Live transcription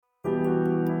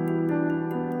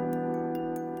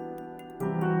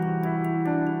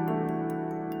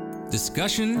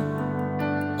Discussion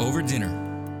over dinner.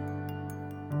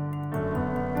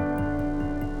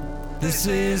 This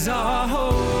is our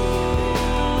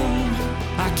home.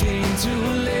 I came to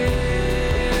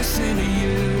listen to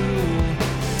you,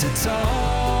 to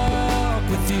talk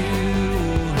with you,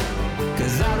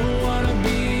 'cause I don't want to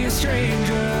be a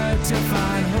stranger, to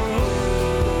find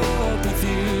hope with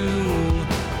you,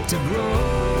 to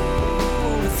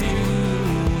grow with you.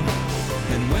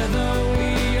 And whether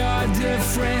we are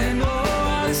different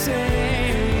or the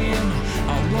same, I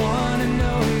want to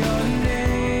know your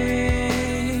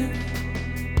name.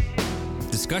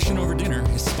 Discussion Over Dinner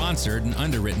is sponsored and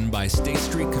underwritten by State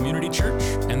Street Community Church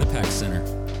and the Pax Center.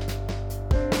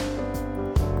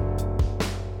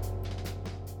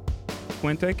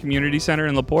 Puente Community Center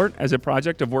in LaPorte as a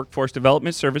project of Workforce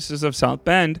Development Services of South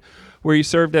Bend, where he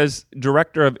served as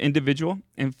Director of Individual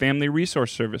and Family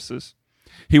Resource Services.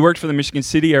 He worked for the Michigan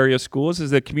City area schools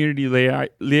as the Community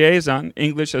Liaison,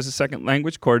 English as a Second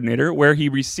Language Coordinator, where he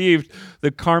received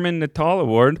the Carmen Natal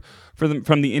Award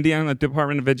from the Indiana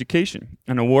Department of Education,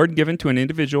 an award given to an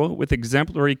individual with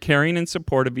exemplary caring and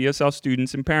support of ESL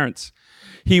students and parents.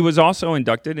 He was also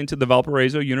inducted into the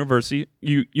Valparaiso University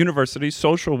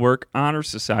Social Work Honor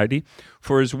Society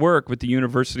for his work with the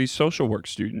university's social work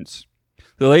students.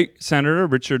 The late Senator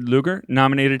Richard Lugar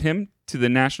nominated him to the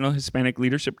National Hispanic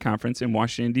Leadership Conference in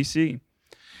Washington, D.C.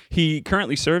 He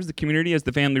currently serves the community as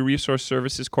the Family Resource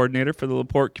Services Coordinator for the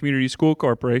LaPorte Community School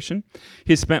Corporation.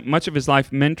 He has spent much of his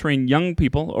life mentoring young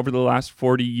people over the last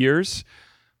 40 years,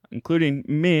 including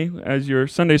me as your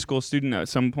Sunday school student at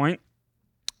some point.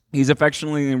 He's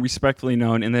affectionately and respectfully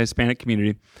known in the Hispanic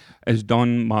community as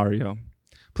Don Mario.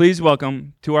 Please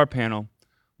welcome to our panel,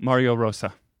 Mario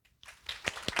Rosa.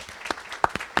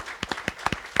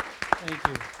 Thank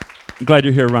you. I'm glad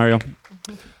you're here, Mario.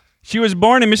 She was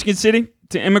born in Michigan City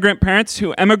to immigrant parents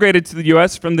who emigrated to the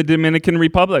U.S. from the Dominican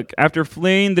Republic after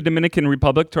fleeing the Dominican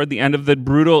Republic toward the end of the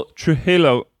brutal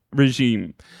Trujillo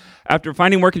regime. After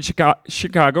finding work in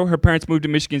Chicago, her parents moved to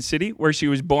Michigan City, where she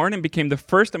was born and became the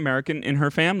first American in her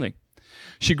family.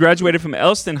 She graduated from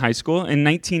Elston High School in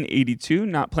 1982,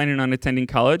 not planning on attending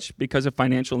college because of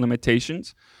financial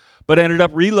limitations, but ended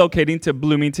up relocating to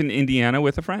Bloomington, Indiana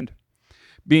with a friend.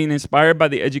 Being inspired by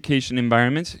the education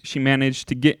environment, she managed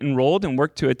to get enrolled and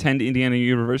work to attend Indiana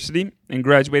University and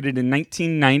graduated in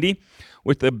 1990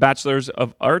 with a Bachelor's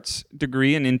of Arts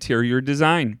degree in Interior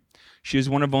Design. She is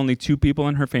one of only 2 people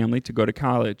in her family to go to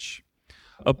college.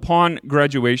 Upon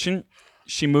graduation,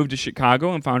 she moved to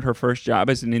Chicago and found her first job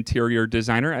as an interior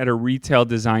designer at a retail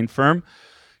design firm.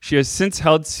 She has since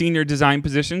held senior design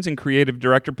positions and creative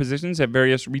director positions at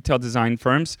various retail design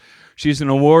firms. She's an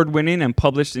award-winning and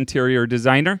published interior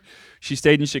designer. She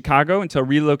stayed in Chicago until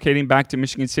relocating back to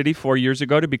Michigan City 4 years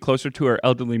ago to be closer to her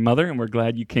elderly mother, and we're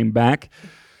glad you came back.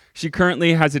 She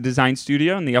currently has a design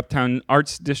studio in the Uptown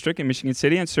Arts District in Michigan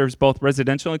City and serves both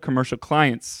residential and commercial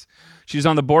clients. She's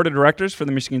on the board of directors for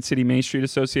the Michigan City Main Street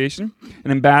Association,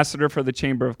 an ambassador for the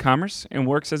Chamber of Commerce, and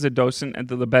works as a docent at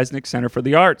the Lebesnick Center for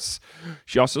the Arts.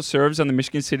 She also serves on the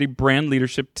Michigan City Brand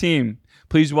Leadership Team.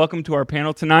 Please welcome to our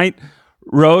panel tonight,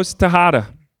 Rosa Tejeda.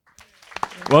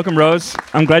 Welcome, Rose.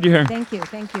 I'm glad you're here. Thank you,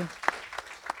 thank you.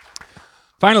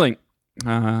 Finally,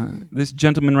 this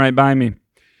gentleman right by me.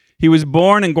 He was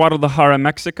born in Guadalajara,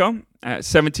 Mexico. At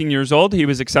 17 years old, he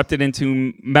was accepted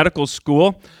into medical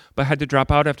school, but had to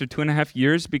drop out after 2.5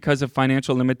 years because of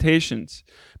financial limitations.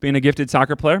 Being a gifted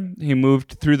soccer player, he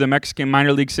moved through the Mexican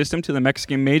minor league system to the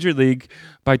Mexican Major League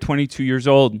by 22 years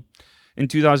old. In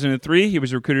 2003, he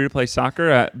was recruited to play soccer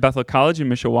at Bethel College in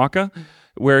Mishawaka,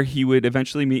 where he would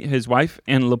eventually meet his wife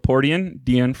and LaPortean,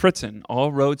 Deanne Fritzen.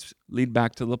 All roads lead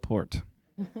back to LaPorte.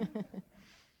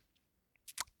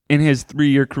 In his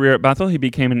 3-year career at Bethel, he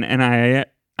became an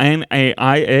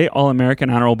NAIA All-American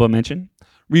Honorable Mention,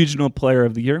 Regional Player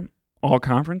of the Year,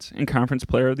 All-Conference, and Conference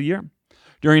Player of the Year.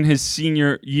 During his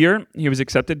senior year, he was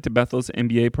accepted to Bethel's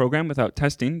MBA program without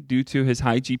testing due to his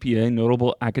high GPA and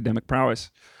notable academic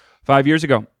prowess. 5 years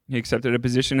ago, he accepted a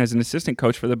position as an assistant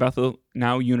coach for the Bethel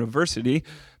Now University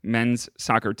men's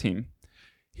soccer team.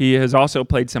 He has also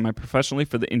played semi-professionally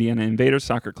for the Indiana Invaders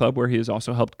Soccer Club, where he has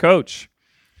also helped coach.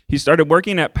 He started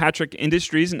working at Patrick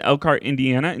Industries in Elkhart,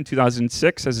 Indiana in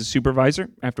 2006 as a supervisor.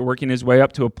 After working his way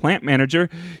up to a plant manager,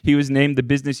 he was named the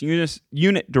business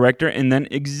unit director and then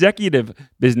executive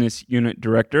business unit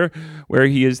director, where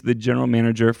he is the general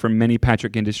manager for many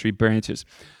Patrick Industries branches.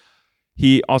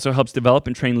 He also helps develop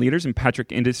and train leaders in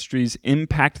Patrick Industries'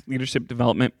 Impact Leadership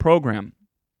Development Program.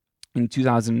 In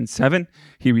 2007,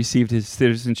 he received his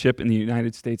citizenship in the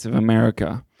United States of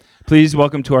America. Please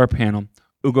welcome to our panel,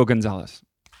 Hugo Gonzalez.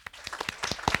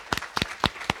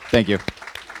 Thank you.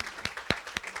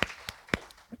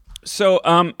 So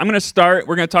I'm going to start.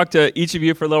 We're going to talk to each of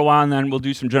you for a little while, and then we'll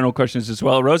do some general questions as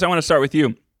well. Rose, I want to start with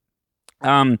you.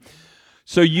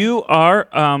 So you are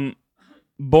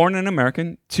born an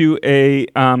American to a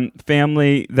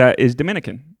family that is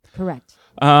Dominican. Correct.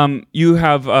 You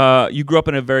grew up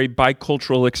in a very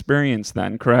bicultural experience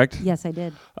then, correct? Yes, I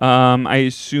did. I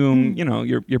assume,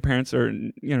 your parents are,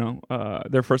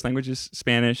 their first language is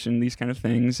Spanish and these kind of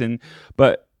things.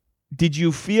 But did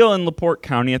you feel in LaPorte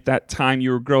County at that time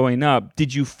you were growing up,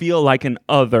 did you feel like an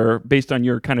other based on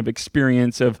your kind of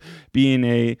experience of being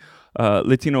a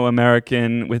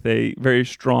Latino-American with a very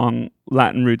strong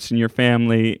Latin roots in your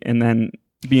family and then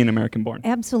being American born?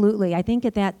 Absolutely. I think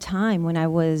at that time when I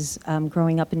was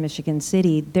growing up in Michigan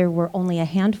City, there were only a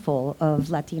handful of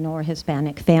Latino or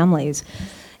Hispanic families.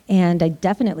 And I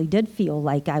definitely did feel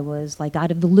like I was like out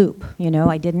of the loop.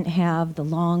 I didn't have the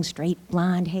long, straight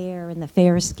blonde hair and the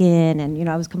fair skin, and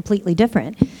I was completely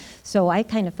different. So I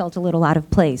kind of felt a little out of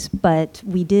place. But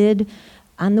we did,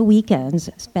 on the weekends,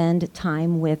 spend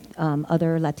time with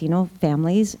other Latino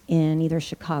families in either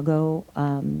Chicago,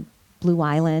 Blue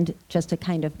Island, just to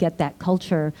kind of get that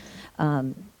culture,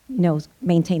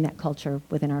 maintain that culture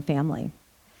within our family.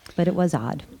 But it was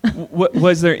odd.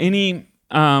 Was there any,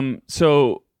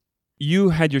 so you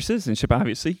had your citizenship,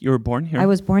 obviously. You were born here. I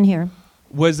was born here.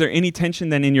 Was there any tension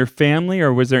then in your family,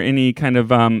 or was there any kind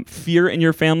of fear in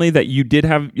your family that you did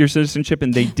have your citizenship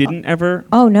and they didn't ever?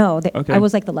 Oh, no. Okay. I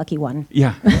was like the lucky one.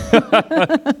 Yeah.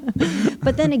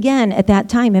 But then again, at that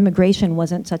time, immigration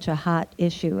wasn't such a hot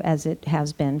issue as it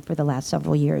has been for the last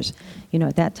several years.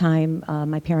 At that time,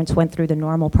 my parents went through the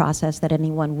normal process that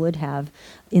anyone would have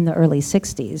in the early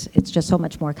 60s. It's just so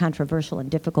much more controversial and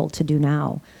difficult to do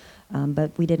now.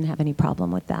 But we didn't have any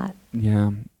problem with that.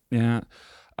 Yeah.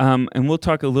 And we'll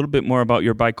talk a little bit more about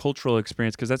your bicultural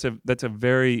experience, because that's a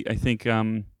very, I think,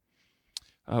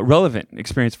 relevant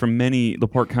experience for many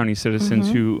LaPorte County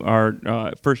citizens who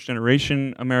are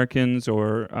first-generation Americans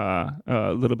or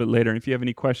a little bit later. And if you have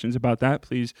any questions about that,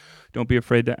 please don't be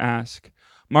afraid to ask.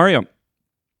 Mario,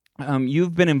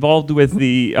 you've been involved with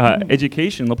the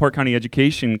education, LaPorte County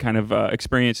education kind of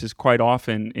experiences quite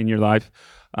often in your life.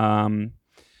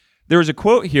 There was a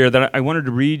quote here that I wanted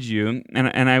to read you,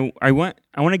 and I want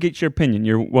to get your opinion.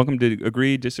 You're welcome to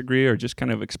agree, disagree, or just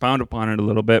kind of expound upon it a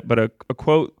little bit. But a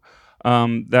quote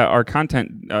that our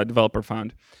content developer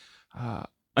found.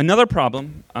 Another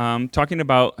problem, talking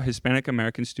about Hispanic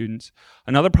American students,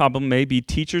 another problem may be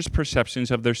teachers'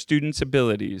 perceptions of their students'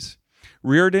 abilities.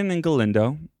 Reardon and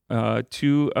Galindo,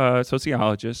 two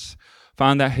sociologists,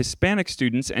 found that Hispanic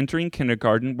students entering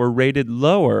kindergarten were rated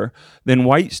lower than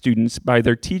white students by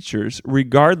their teachers,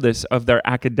 regardless of their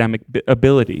academic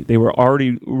ability. They were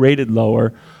already rated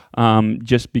lower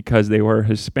just because they were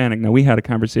Hispanic. Now, we had a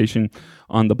conversation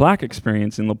on the Black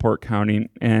experience in LaPorte County,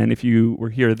 and if you were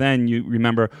here then, you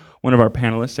remember one of our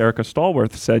panelists, Erica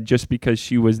Stallworth, said just because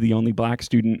she was the only Black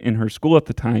student in her school at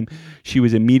the time, she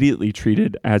was immediately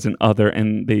treated as an other,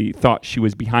 and they thought she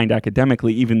was behind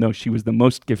academically, even though she was the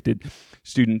most gifted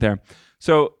student there.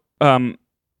 So,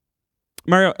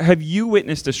 Mario, have you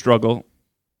witnessed a struggle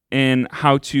in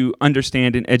how to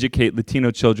understand and educate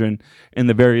Latino children in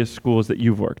the various schools that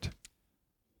you've worked?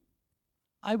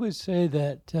 I would say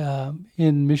that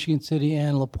in Michigan City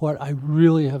and LaPorte, I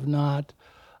really have not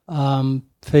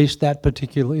faced that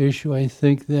particular issue. I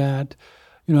think that,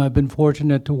 I've been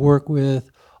fortunate to work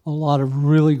with a lot of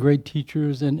really great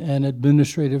teachers and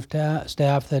administrative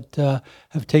staff that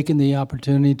have taken the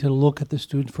opportunity to look at the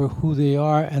students for who they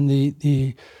are and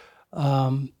the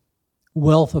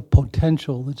wealth of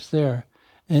potential that's there.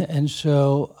 And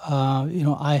so,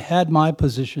 I had my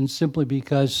position simply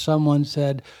because someone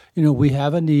said, we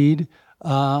have a need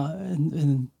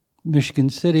in Michigan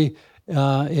City.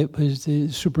 It was the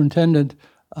superintendent,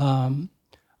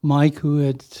 Mike, who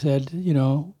had said,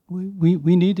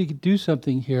 we need to do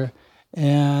something here.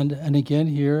 And again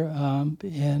here, and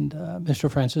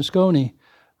Mr. Francisconi,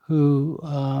 who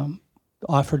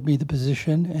offered me the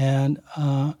position, and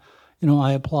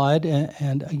I applied,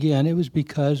 and again, it was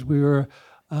because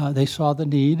they saw the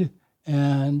need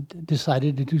and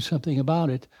decided to do something about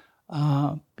it.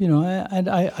 And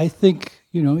I think,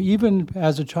 even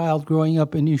as a child growing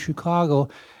up in East Chicago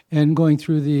and going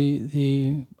through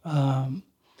the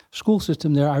school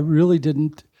system there, I really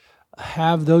didn't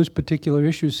have those particular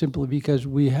issues simply because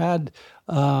we had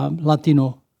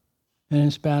Latino and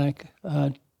Hispanic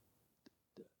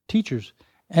teachers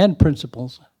and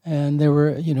principals. And there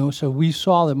were, so we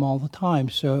saw them all the time.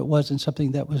 So it wasn't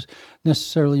something that was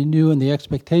necessarily new. And the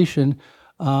expectation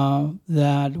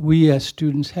that we as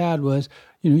students had was,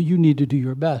 you need to do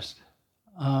your best.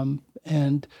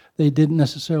 and they didn't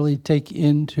necessarily take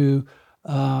into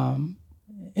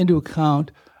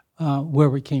account where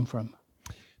we came from.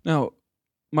 Now,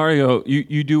 Mario,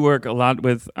 you do work a lot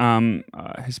with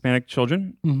Hispanic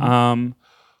children. Mm-hmm.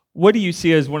 What do you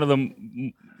see as one of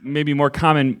the maybe more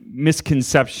common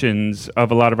misconceptions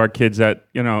of a lot of our kids that,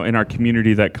 in our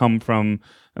community that come from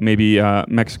maybe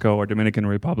Mexico or Dominican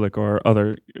Republic or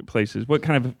other places? What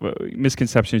kind of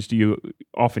misconceptions do you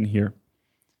often hear?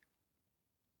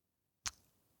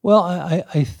 Well,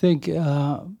 I think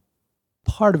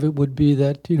part of it would be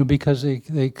that, because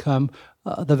they come,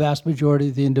 the vast majority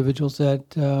of the individuals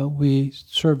that we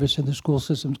service in the school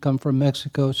systems come from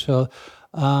Mexico. So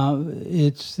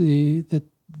it's the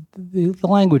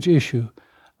language issue.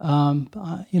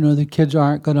 The kids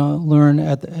aren't going to learn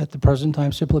at the present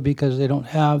time simply because they don't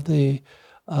have the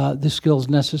skills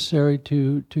necessary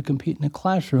to compete in a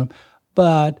classroom.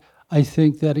 But I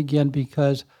think that, again,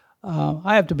 because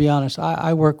I have to be honest,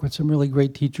 I work with some really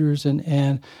great teachers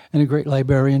and a great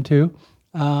librarian too,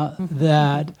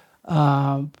 that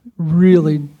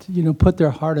really, put their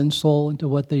heart and soul into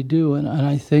what they do. And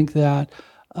I think that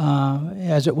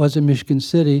as it was in Michigan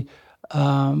City,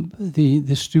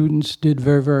 the students did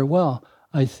very, very well.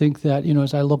 I think that,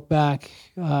 as I look back,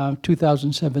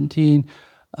 2017,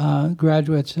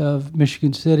 graduates of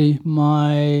Michigan City,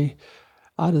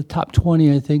 out of the top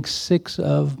 20, I think 6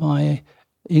 of my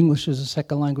English as a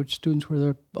second language students were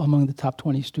there among the top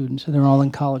 20 students, and they're all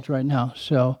in college right now.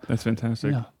 So that's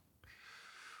fantastic. Yeah.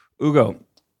 Hugo,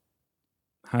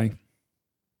 hi.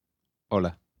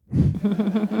 Hola.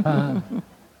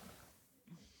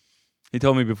 He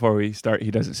told me before we start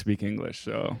he doesn't speak English,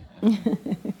 so.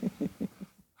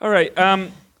 All right.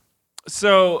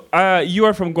 So you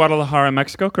are from Guadalajara,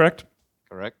 Mexico, correct?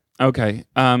 Correct. Okay.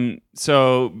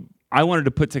 So I wanted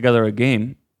to put together a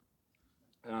game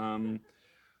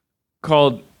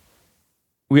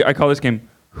I call this game,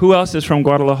 Who Else is from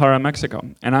Guadalajara, Mexico?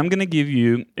 And I'm going to give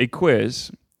you a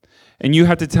quiz, and you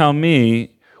have to tell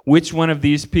me which one of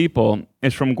these people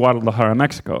is from Guadalajara,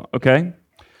 Mexico, okay?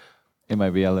 It might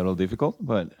be a little difficult,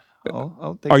 but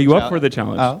I'll take Are the you up challenge. for the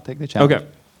challenge? I'll take the challenge. Okay.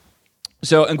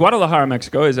 So in Guadalajara,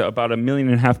 Mexico is about 1.5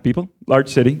 million people, large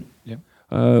city, Yeah.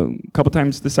 a couple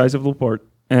times the size of LaPorte.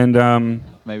 And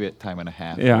Maybe a time and a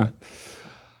half. yeah.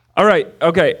 All right.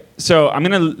 Okay. So I'm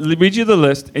going to read you the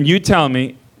list, and you tell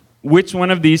me which one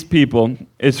of these people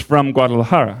is from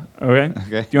Guadalajara. Okay?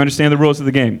 Okay. Do you understand the rules of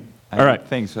the game? All right. I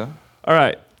think so. All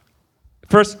right.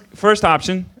 First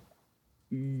option,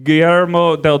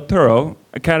 Guillermo del Toro,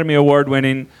 Academy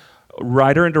Award-winning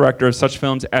writer and director of such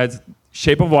films as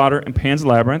Shape of Water and Pan's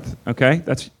Labyrinth. Okay?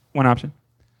 That's one option.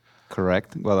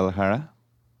 Correct. Guadalajara.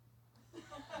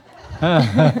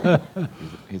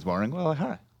 He's born in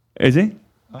Guadalajara. Is he?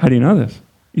 How do you know this?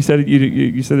 You said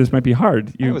you said this might be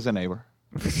hard. I was a neighbor.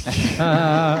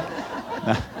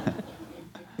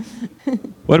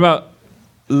 What about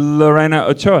Lorena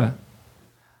Ochoa?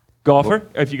 Golfer,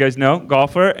 if you guys know,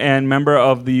 golfer and member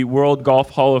of the World Golf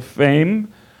Hall of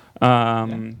Fame.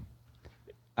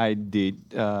 I did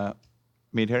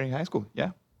meet her in high school. Yeah.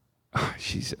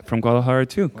 She's from Guadalajara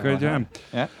too. Good job.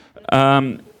 Yeah.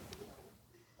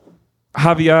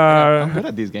 Javier. I'm good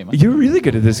at this game. Huh? You're really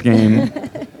good at this game.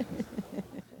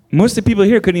 Most of the people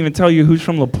here couldn't even tell you who's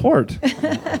from LaPorte.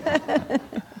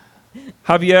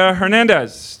 Javier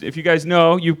Hernandez. If you guys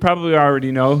know, you probably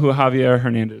already know who Javier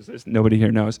Hernandez is. Nobody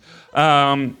here knows.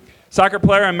 Soccer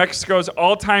player and Mexico's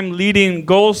all-time leading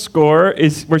goal scorer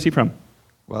is, where's he from?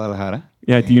 Guadalajara.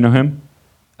 Yeah, do you know him?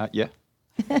 Yeah.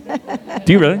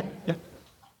 Do you really? Yeah.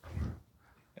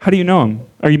 How do you know him?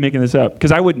 Are you making this up?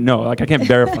 Because I wouldn't know. Like, I can't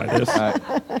verify this.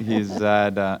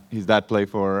 His dad played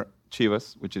for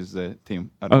Chivas, which is the team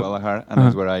at Guadalajara, and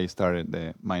that's where I started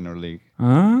the minor league.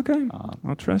 Okay.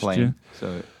 I'll trust playing. you.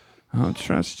 So I'll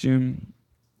trust you.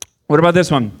 What about this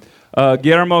one?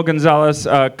 Guillermo Gonzalez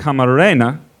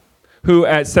Camarena, who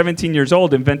at 17 years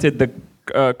old invented the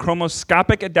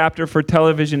chromoscopic adapter for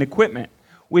television equipment,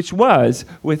 which was,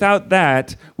 without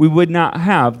that, we would not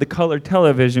have the color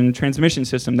television transmission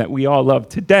system that we all love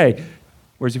today.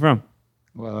 Where's he from?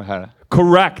 Guadalajara.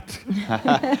 Correct.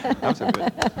 I'm so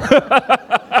good.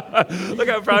 Look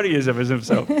how proud he is of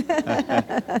himself.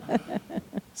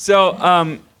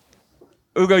 So,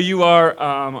 Hugo, you are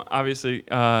obviously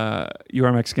you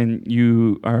are Mexican.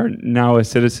 You are now a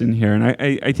citizen here, and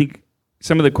I think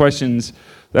some of the questions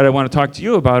that I want to talk to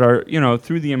you about are,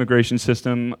 through the immigration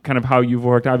system, kind of how you've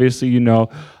worked. Obviously,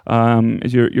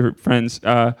 as your friends,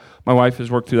 my wife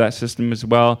has worked through that system as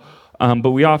well.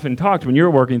 But we often talked, when you were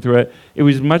working through it, it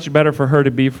was much better for her to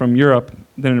be from Europe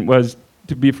than it was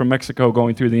to be from Mexico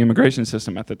going through the immigration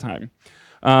system at the time.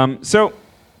 So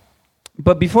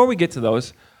But before we get to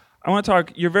those, I want to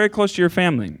talk. You're very close to your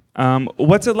family.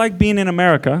 What's it like being in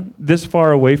America, this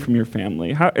far away from your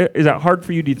family? How is that hard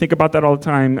for you? Do you think about that all the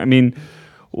time? I mean,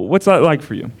 what's that like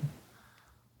for you?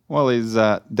 Well, it's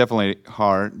definitely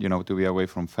hard, to be away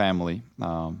from family.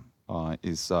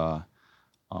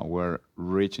 We're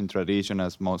rich in tradition,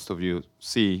 as most of you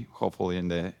see, hopefully in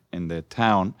the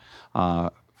town.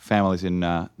 Families in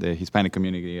the Hispanic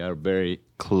community are very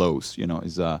close.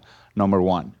 Is number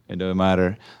one. It doesn't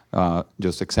matter.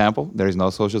 Just example, there is no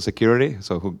Social Security,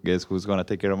 so guess who's going to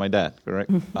take care of my dad? Correct.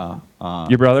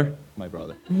 Your brother? My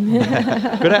brother.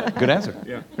 Good answer.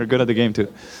 Yeah, you're good at the game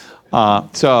too.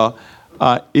 So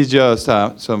it's just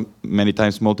so many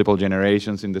times multiple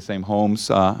generations in the same homes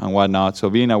and whatnot. So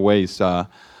being away is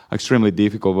extremely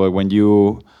difficult. But when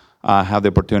you have the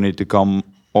opportunity to come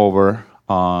over,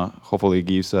 hopefully it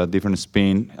gives a different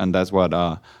spin. And that's what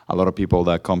a lot of people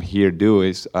that come here do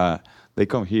is they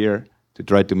come here to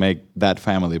try to make that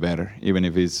family better. Even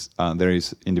if it's there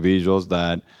is individuals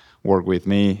that work with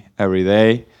me every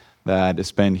day that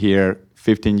spend here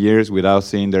 15 years without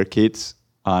seeing their kids,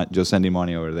 just sending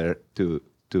money over there to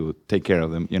take care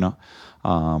of them,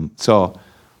 So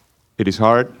it is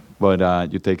hard,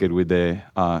 but you take it with the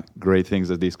great things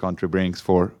that this country brings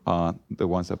for the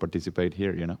ones that participate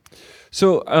here,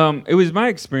 So it was my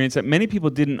experience that many people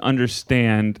didn't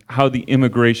understand how the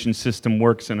immigration system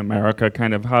works in America,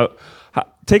 kind of how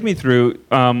take me through.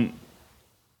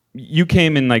 You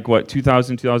came in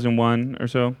 2000, 2001 or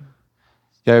so?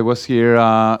 Yeah, I was here,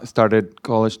 started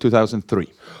college 2003.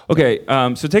 Okay,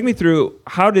 so take me through,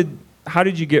 how did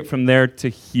you get from there to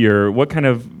here? What kind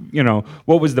of,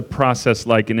 what was the process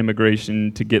like in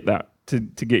immigration to get to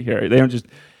get here? They don't just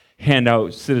hand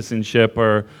out citizenship,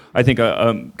 or I think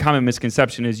a common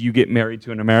misconception is you get married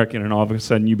to an American and all of a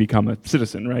sudden you become a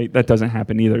citizen, right? That doesn't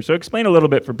happen either. So explain a little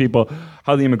bit for people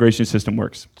how the immigration system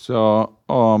works. So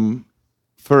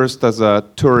first, as a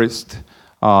tourist,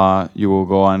 you will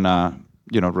go and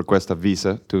request a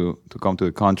visa to come to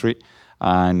the country,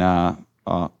 and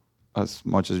as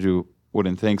much as you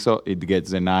wouldn't think so, it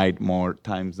gets denied more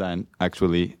times than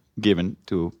actually given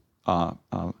to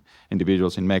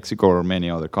individuals in Mexico or many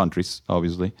other countries,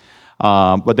 obviously.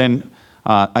 But then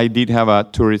I did have a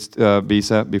tourist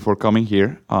visa before coming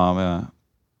here. One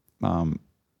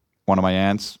of my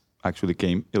aunts actually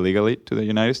came illegally to the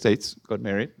United States, got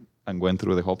married, and went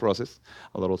through the whole process.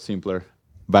 A little simpler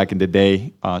back in the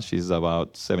day. She's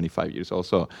about 75 years old.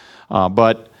 So,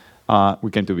 but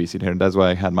we came to visit her. That's why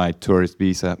I had my tourist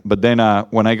visa. But then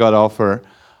when I got offered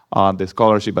the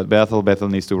scholarship at Bethel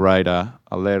needs to write a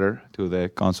letter to the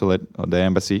consulate or the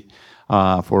embassy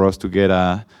for us to get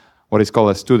what is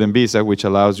called a student visa, which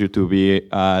allows you to be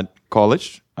at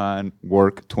college and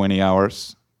work 20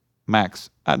 hours max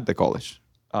at the college.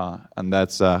 And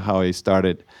that's how I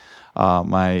started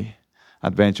my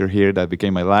adventure here that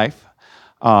became my life.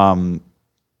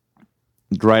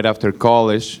 Right after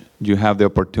college, you have the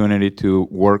opportunity to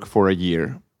work for a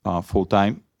year,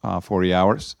 full-time, 40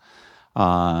 hours.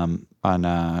 And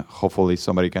hopefully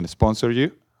somebody can sponsor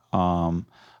you. I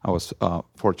was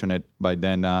fortunate by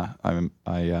then.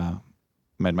 I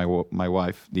met my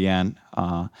wife, Deanne,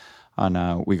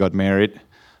 and we got married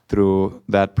through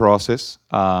that process.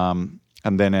 And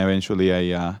then eventually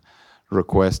I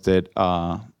requested,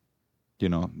 the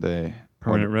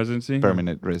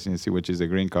permanent residency, which is a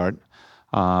green card.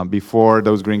 Before,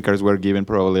 those green cards were given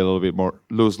probably a little bit more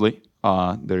loosely.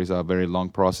 There is a very long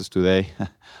process today, a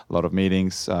lot of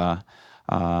meetings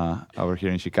over here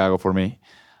in Chicago for me.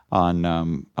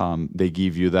 And they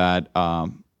give you that,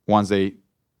 once they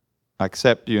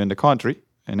accept you in the country,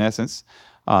 in essence,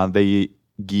 they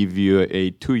give you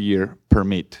a 2-year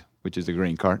permit, which is the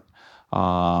green card.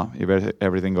 If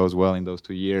everything goes well in those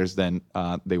 2 years, then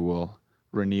they will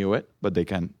renew it, but they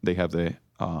have the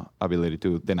ability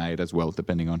to deny it as well,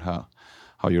 depending on how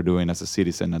you're doing as a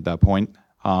citizen at that point.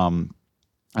 And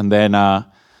then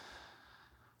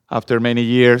after many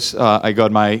years, I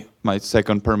got my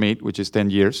second permit, which is 10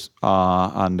 years.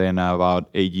 And then about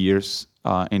 8 years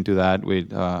into that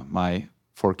with my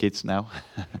 4 kids now,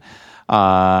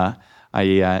 I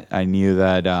knew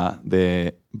that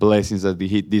the blessings that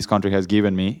this country has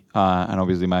given me, and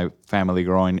obviously my family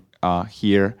growing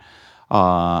here,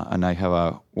 and I have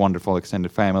a wonderful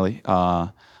extended family,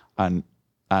 and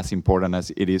as important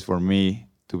as it is for me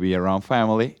to be around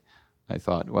family, I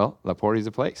thought, well, LaPorte is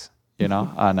the place, and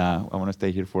I want to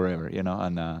stay here forever,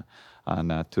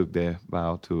 and took the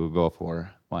vow to go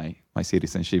for my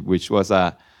citizenship, which was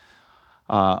a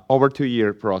over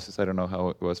 2-year process. I don't know how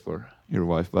it was for your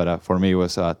wife, but for me it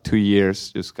was 2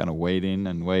 years just kind of waiting,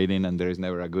 and there is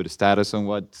never a good status on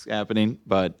what's happening,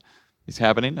 but is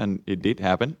happening, and it did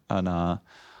happen. And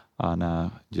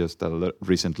just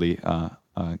recently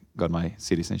got my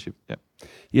citizenship. Yeah.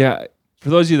 Yeah. For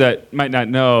those of you that might not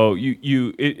know,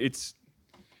 you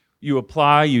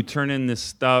apply, you turn in this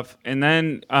stuff, and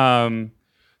then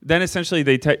essentially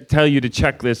they tell you to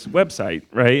check this website,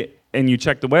 right? And you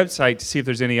check the website to see if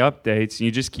there's any updates, and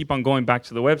you just keep on going back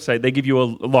to the website. They give you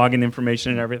a login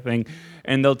information and everything,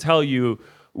 and they'll tell you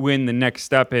when the next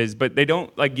step is, but they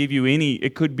don't like give you any.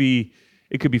 It could be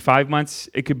 5 months,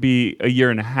 it could be a year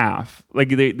and a half. Like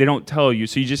they don't tell you,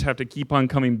 so you just have to keep on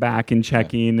coming back and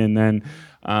checking, and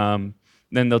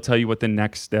then they'll tell you what the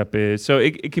next step is. So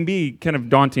it can be kind of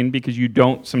daunting because you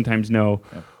don't sometimes know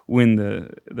when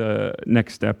the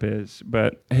next step is.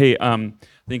 But hey, I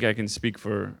think I can speak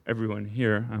for everyone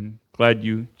here. I'm glad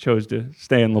you chose to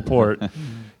stay in LaPorte.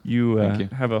 You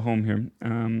have a home here.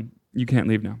 You can't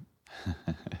leave now.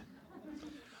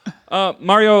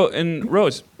 Mario and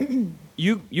Rose,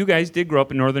 you guys did grow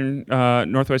up in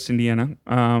northwest Indiana.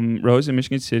 Rose in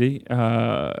Michigan City.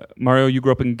 Mario, you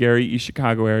grew up in Gary, East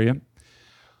Chicago area.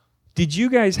 Did you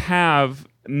guys have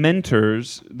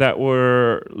mentors that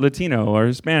were Latino or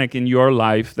Hispanic in your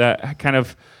life that kind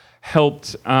of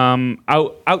helped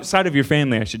outside of your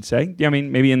family, I should say? Yeah, I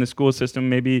mean, maybe in the school system,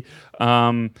 maybe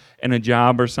in a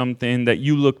job or something that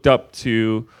you looked up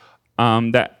to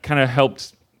that kind of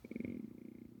helped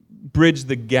bridge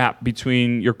the gap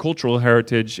between your cultural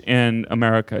heritage and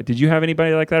America. Did you have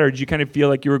anybody like that, or did you kind of feel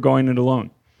like you were going it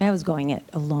alone? I was going it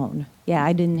alone. Yeah,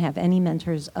 I didn't have any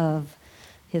mentors of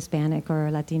Hispanic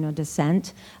or Latino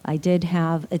descent. I did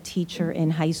have a teacher in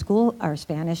high school, our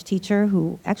Spanish teacher,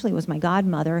 who actually was my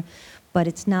godmother, but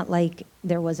it's not like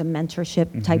there was a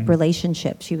mentorship type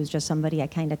relationship. She was just somebody I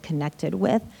kind of connected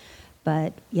with.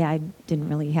 But yeah, I didn't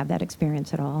really have that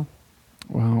experience at all.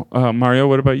 Wow. Mario,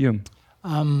 what about you?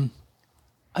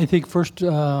 I think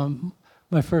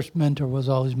my first mentor was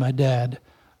always my dad.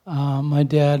 My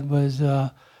dad was,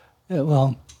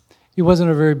 he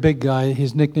wasn't a very big guy.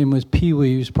 His nickname was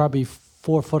Pee-wee. He was probably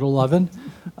 4'11",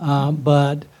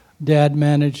 but Dad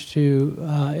managed to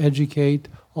educate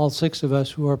all 6 of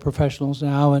us who are professionals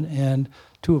now, and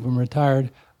 2 of them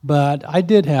retired. But I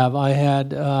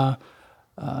had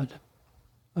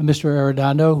Mr.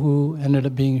 Arredondo, who ended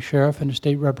up being sheriff and a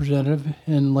state representative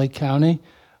in Lake County.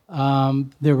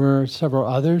 There were several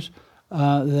others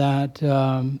that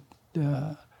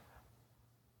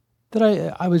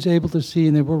I was able to see,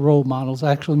 and they were role models.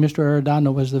 Actually, Mr.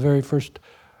 Arredondo was the very first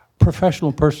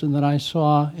professional person that I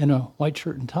saw in a white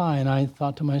shirt and tie, and I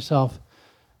thought to myself,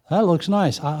 that looks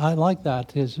nice. I like that,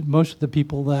 because most of the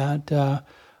people that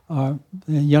are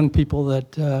the young people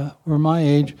that were my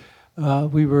age,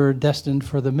 we were destined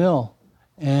for the mill.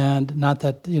 And not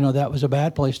that, that was a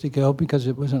bad place to go, because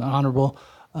it was an honorable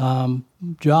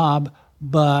job,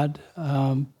 but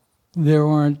there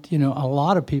weren't, a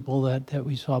lot of people that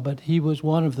we saw, but he was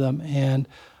one of them. And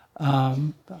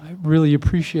I really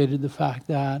appreciated the fact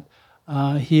that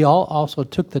he also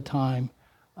took the time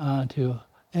to,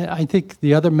 and I think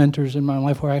the other mentors in my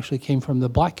life actually came from the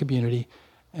black community.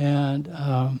 And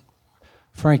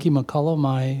Frankie McCullough,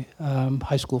 my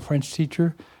high school French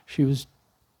teacher, she was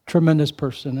a tremendous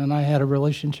person, and I had a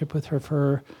relationship with her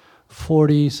for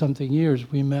 40-something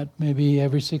years. We met maybe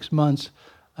every 6 months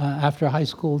after high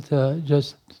school to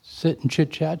just sit and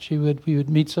chit-chat. We would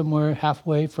meet somewhere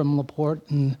halfway from LaPorte,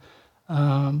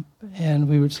 and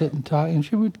we would sit and talk, and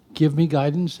she would give me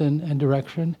guidance and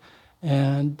direction,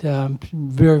 and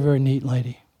very, very neat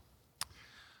lady.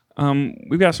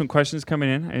 We've got some questions coming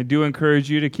in. I do encourage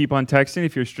you to keep on texting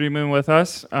if you're streaming with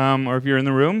us, or if you're in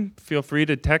the room, feel free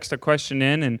to text a question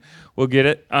in and we'll get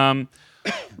it.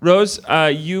 Rose,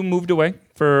 you moved away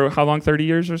for how long, 30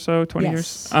 years or so, 20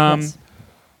 years? Yes.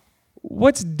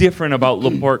 What's different about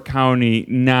LaPorte County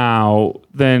now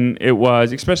than it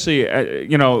was, especially,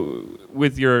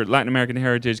 with your Latin American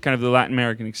heritage, kind of the Latin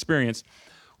American experience?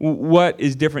 What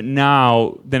is different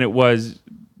now than it was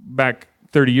back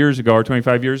 30 years ago or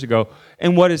 25 years ago,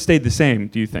 and what has stayed the same,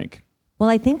 do you think? Well,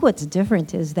 I think what's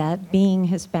different is that being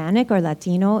Hispanic or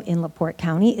Latino in LaPorte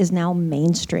County is now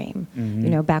mainstream.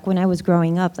 Back when I was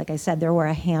growing up, like I said, there were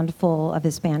a handful of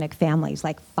Hispanic families,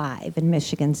 like 5 in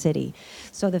Michigan City.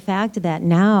 So the fact that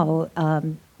now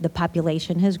the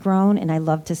population has grown, and I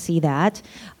love to see that.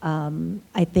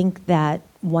 I think that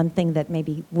one thing that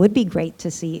maybe would be great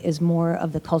to see is more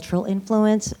of the cultural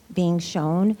influence being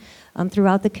shown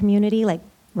throughout the community. Like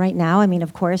right now, I mean,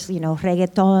 of course,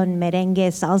 reggaeton, merengue,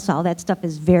 salsa, all that stuff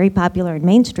is very popular and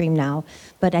mainstream now,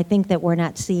 but I think that we're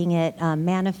not seeing it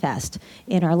manifest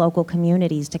in our local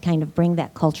communities to kind of bring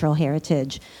that cultural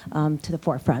heritage to the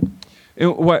forefront.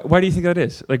 Why do you think that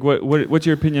is? Like, what's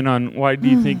your opinion on why do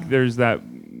you think there's that?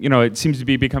 It seems to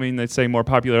be becoming, let's say, more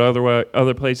popular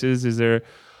other places. Is there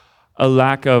a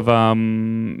lack of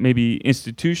maybe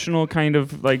institutional kind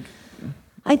of like?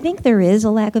 I think there is a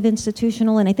lack of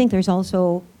institutional, and I think there's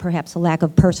also perhaps a lack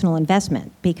of personal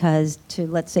investment, because to,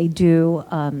 let's say, do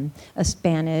a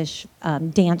Spanish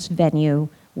dance venue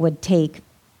would take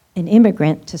an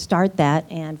immigrant to start that,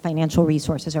 and financial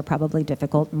resources are probably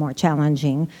difficult and more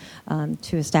challenging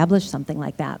to establish something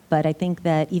like that. But I think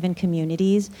that even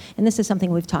communities, and this is something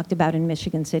we've talked about in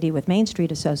Michigan City with Main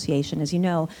Street Association, as you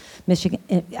know, Michigan,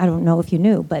 I don't know if you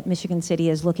knew, but Michigan City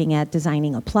is looking at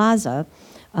designing a plaza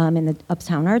in the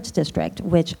Uptown Arts District,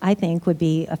 which I think would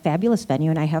be a fabulous venue,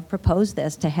 and I have proposed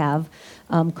this to have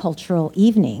cultural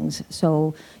evenings.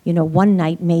 So, one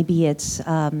night maybe it's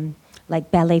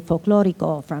like ballet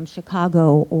folklorico from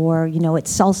Chicago, or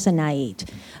it's salsa night,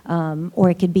 or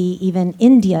it could be even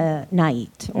India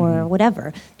night, or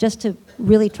whatever, just to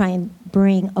really try and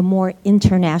bring a more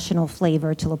international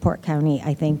flavor to LaPorte County,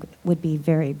 I think would be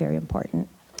very, very important.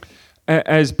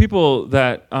 As people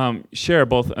that share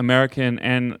both American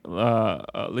and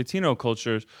Latino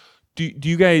cultures, do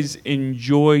you guys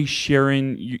enjoy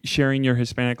sharing your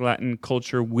Hispanic Latin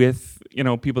culture with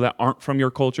people that aren't from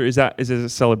your culture? Is it a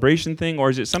celebration thing, or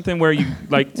is it something where you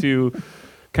like to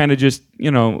kind of just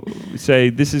say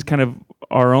this is kind of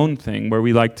our own thing where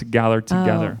we like to gather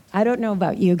together? I don't know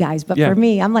about you guys, but for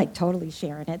me, I'm like totally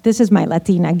sharing it. This is my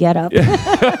Latina getup.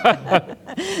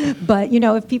 But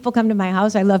if people come to my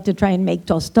house, I love to try and make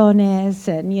tostones,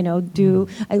 and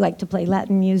I like to play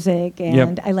Latin music,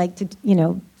 and I like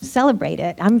to celebrate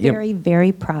it. I'm very,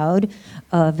 very proud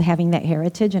of having that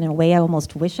heritage. In a way, I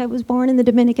almost wish I was born in the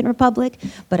Dominican Republic,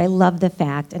 but I love the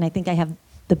fact, and I think I have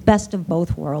the best of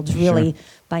both worlds, really,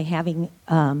 by having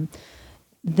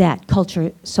that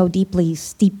culture so deeply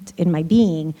steeped in my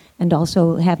being, and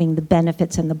also having the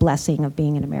benefits and the blessing of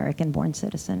being an American-born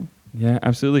citizen. Yeah,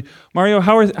 absolutely. Mario,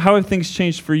 how have things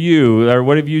changed for you? Or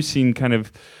what have you seen kind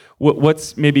of,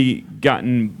 what's maybe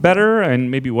gotten better, and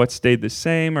maybe what's stayed the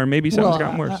same, or maybe something's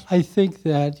gotten worse? I think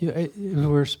that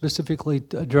we're specifically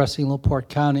addressing LaPorte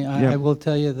County. I will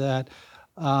tell you that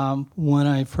when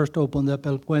I first opened up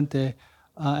El Puente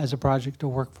as a project of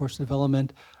workforce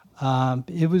development,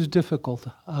 it was difficult.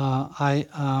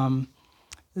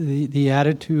 The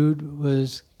attitude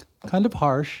was kind of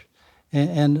harsh,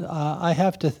 and I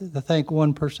have to thank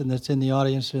one person that's in the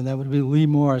audience, and that would be Lee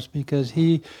Morris, because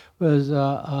he was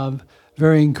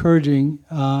very encouraging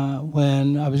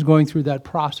when I was going through that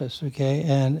process. Okay,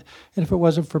 and if it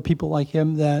wasn't for people like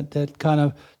him that kind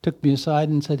of took me aside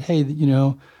and said, hey,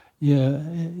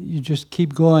 you just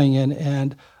keep going,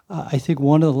 and I think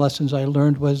one of the lessons I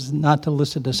learned was not to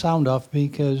listen to sound off,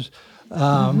 because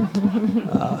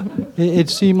it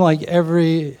seemed like at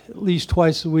least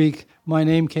twice a week, my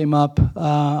name came up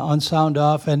on sound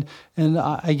off, and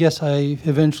I guess I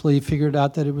eventually figured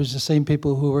out that it was the same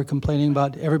people who were complaining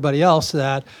about everybody else,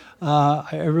 that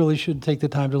I really should take the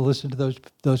time to listen to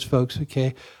those folks.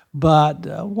 Okay, but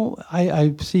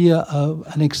I see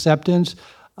an acceptance.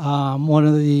 One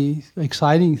of the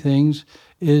exciting things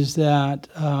is that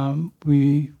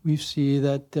we see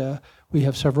that we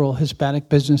have several Hispanic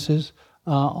businesses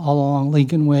all along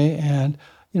Lincoln Way, and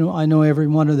I know every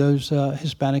one of those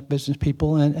Hispanic business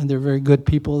people, and they're very good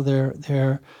people.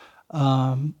 They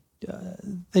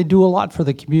do a lot for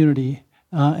the community,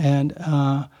 and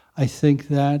I think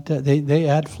that they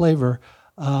add flavor.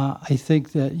 I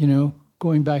think that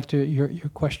going back to your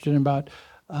question about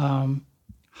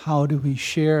how do we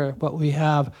share what we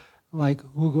have, like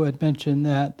Hugo had mentioned,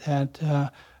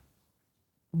 that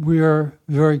we're a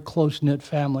very close-knit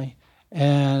family.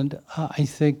 And I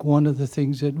think one of the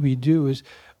things that we do is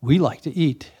we like to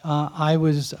eat. I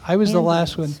was the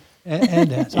last one, and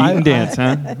dance. Eat and dance,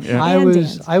 huh? Yeah.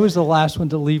 I was the last one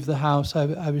to leave the house.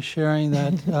 I was sharing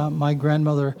that my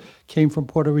grandmother came from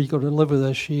Puerto Rico to live with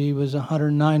us. She was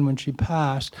 109 when she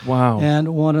passed. Wow.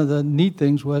 And one of the neat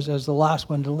things was, as the last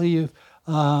one to leave,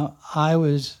 I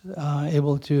was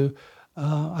able to.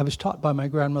 I was taught by my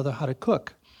grandmother how to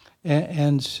cook,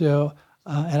 and so.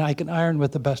 And I can iron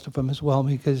with the best of them as well,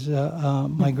 because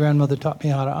my grandmother taught me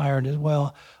how to iron as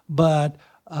well. But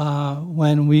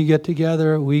when we get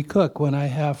together, we cook. When I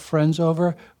have friends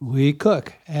over, we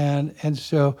cook. And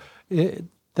so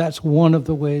that's one of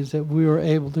the ways that we were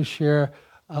able to share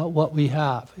what we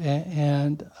have.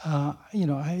 And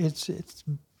it's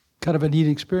kind of a neat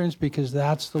experience, because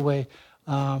that's the way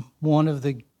one of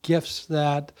the gifts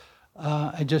that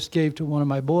I just gave to one of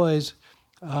my boys.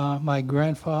 My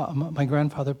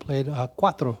grandfather played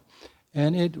cuatro,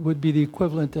 and it would be the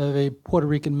equivalent of a Puerto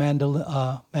Rican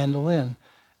mandolin.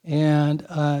 And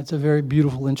it's a very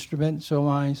beautiful instrument, so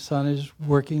my son is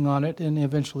working on it, and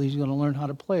eventually he's going to learn how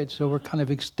to play it. So we're kind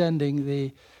of extending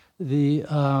the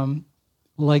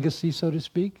legacy, so to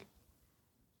speak.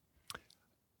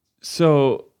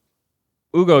 So,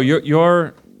 Hugo,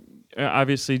 you're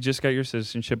obviously just got your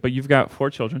citizenship, but you've got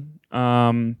 4 children.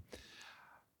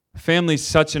 Family's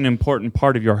such an important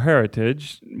part of your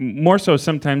heritage. More so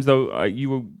sometimes, though, you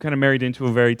were kind of married into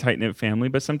a very tight-knit family,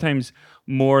 but sometimes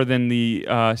more than the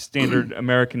standard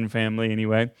American family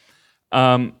anyway.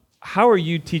 How are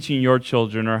you teaching your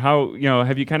children, or how,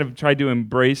 have you kind of tried to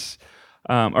embrace,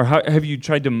 or how have you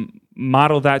tried to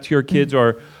model that to your kids,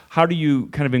 or how do you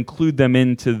kind of include them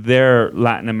into their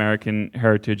Latin American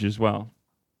heritage as well?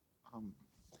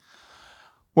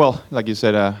 Well, like you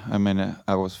said,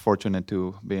 I was fortunate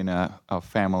to be in a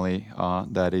family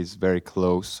that is very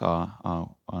close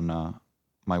on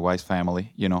my wife's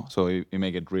family, so it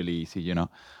make it really easy,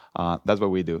 That's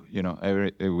what we do,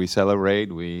 we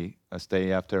celebrate, we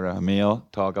stay after a meal,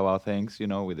 talk about things,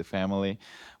 with the family.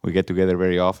 We get together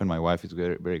very often. My wife is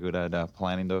very, very good at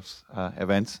planning those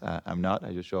events. I'm not,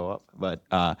 I just show up, but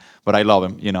I love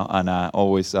them, and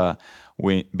always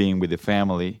being with the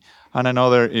family. And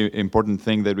another important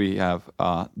thing that we have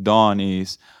done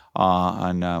is,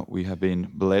 and we have been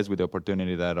blessed with the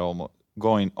opportunity that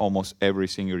going almost every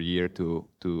single year to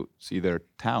see their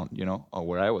town, or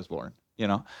where I was born,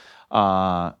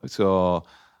 So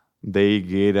they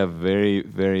get a very,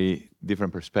 very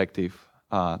different perspective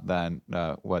than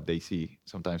what they see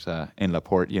sometimes in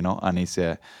LaPorte, and it's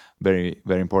very,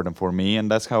 very important for me.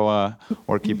 And that's how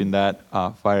we're keeping that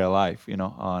fire alive,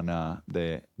 on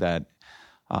that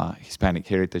Hispanic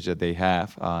heritage that they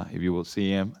have. If you will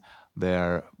see them,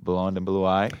 they're blonde and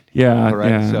blue-eyed. Yeah,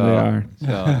 correct? yeah, they are.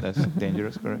 So that's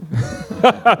dangerous, correct?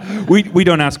 We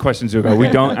don't ask questions, Hugo. We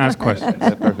don't ask questions.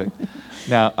 That's perfect.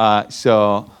 Now,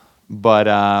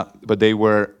 but they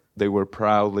were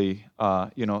proudly,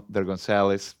 they're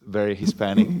Gonzalez, very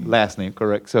Hispanic last name,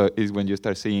 correct? So it's when you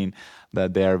start seeing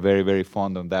that they are very, very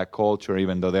fond of that culture,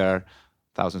 even though they are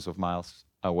thousands of miles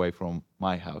away from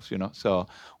my house, So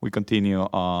we continue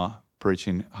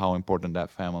preaching how important that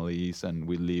family is, and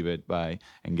we live it by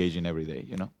engaging every day,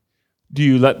 Do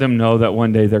you let them know that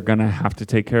one day they're going to have to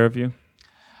take care of you?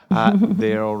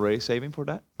 They're already saving for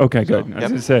that. Okay, good. I was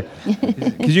going to say,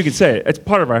 because you could say it, it's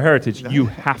part of our heritage. You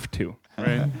have to,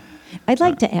 right? I'd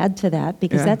like to add to that,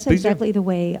 because that's please do. exactly the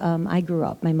way I grew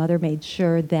up. My mother made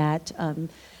sure that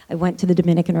I went to the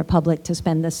Dominican Republic to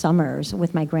spend the summers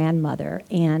with my grandmother,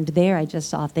 and there I just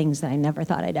saw things that I never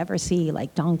thought I'd ever see,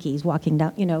 like donkeys walking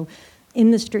down,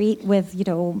 in the street with,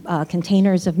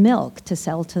 containers of milk to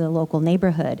sell to the local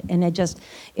neighborhood. And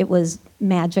it was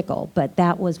magical. But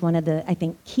that was one of the, I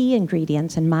think, key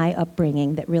ingredients in my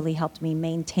upbringing that really helped me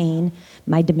maintain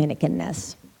my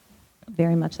Dominicanness,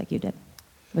 very much like you did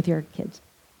with your kids.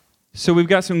 So we've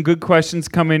got some good questions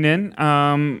coming in.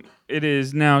 It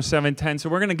is now 7:10, so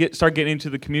we're going to start getting into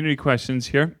the community questions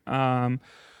here.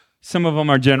 Some of them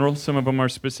are general, some of them are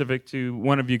specific to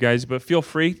one of you guys, but feel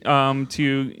free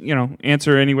to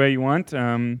answer any way you want,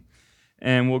 and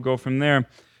we'll go from there.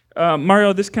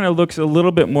 Mario, this kind of looks a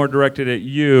little bit more directed at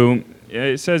you.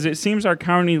 It says, it seems our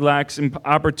county lacks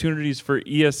opportunities for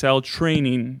ESL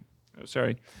training.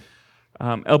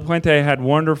 El Puente had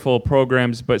wonderful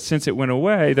programs, but since it went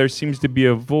away, there seems to be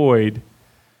a void.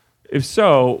 If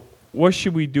so, what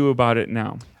should we do about it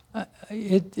now?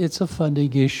 It's a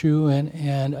funding issue,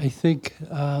 and I think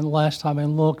last time I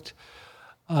looked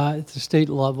at the state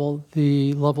level,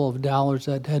 the level of dollars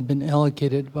that had been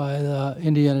allocated by the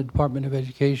Indiana Department of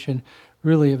Education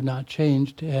really have not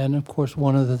changed. And of course,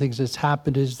 one of the things that's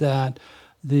happened is that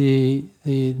the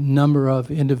number of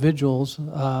individuals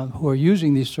who are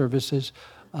using these services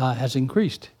has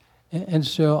increased. And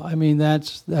so, I mean,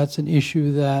 that's an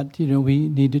issue that we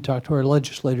need to talk to our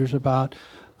legislators about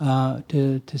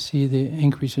to see the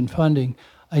increase in funding.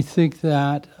 I think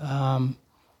that I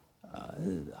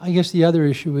guess the other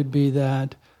issue would be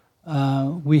that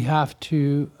we have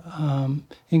to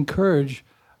encourage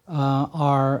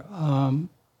the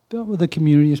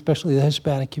community, especially the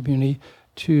Hispanic community,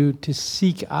 to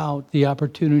seek out the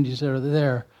opportunities that are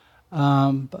there.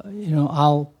 I've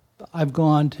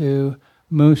gone to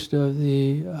most of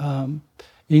the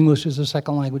English as a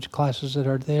second language classes that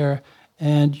are there,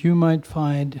 and you might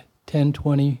find 10,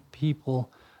 20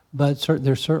 people, but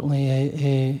there's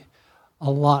certainly a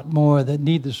lot more that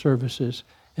need the services.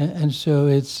 And so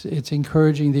it's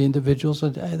encouraging the individuals,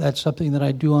 and that's something that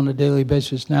I do on a daily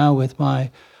basis now with the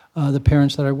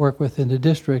parents that I work with in the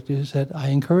district, is that I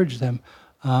encourage them.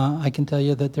 I can tell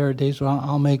you that there are days when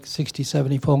I'll make 60,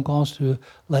 70 phone calls to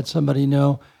let somebody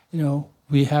know,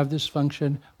 we have this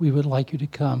function, we would like you to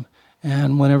come.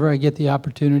 And whenever I get the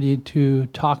opportunity to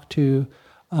talk to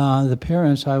the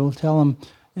parents, I will tell them,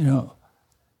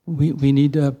 we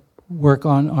need to work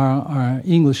on our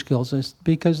English skills,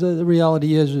 because the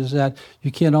reality is that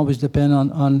you can't always depend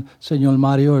on Señor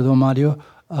Mario or Don Mario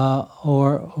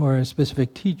or a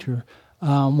specific teacher.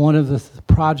 One of the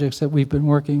projects that we've been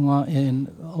working on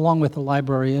along with the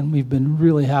library, and we've been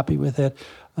really happy with it,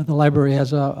 the library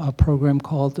has a program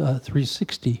called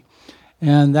 360.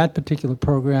 And that particular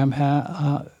program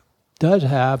does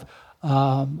have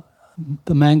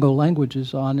the Mango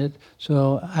languages on it.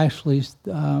 So actually,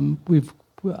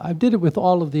 I did it with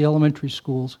all of the elementary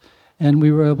schools, and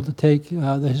we were able to take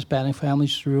the Hispanic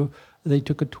families through. They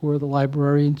took a tour of the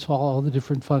library and saw all the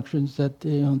different functions that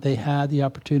they had, the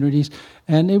opportunities,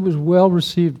 and it was well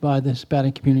received by the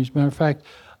Hispanic community. As a matter of fact,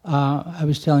 I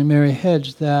was telling Mary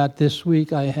Hedge that this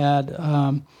week I had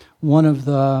one of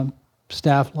the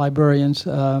staff librarians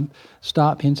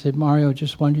stop me and said, Mario,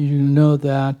 just wanted you to know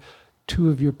that two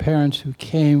of your parents who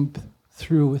came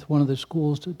through with one of the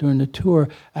schools during the tour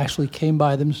actually came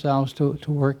by themselves to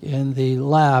work in the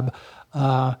lab.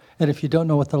 And if you don't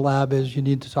know what the lab is, you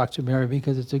need to talk to Mary,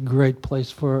 because it's a great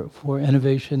place for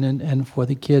innovation and for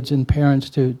the kids and parents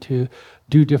to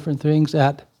do different things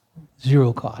at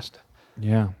zero cost.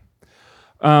 Yeah.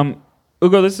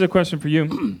 Hugo, this is a question for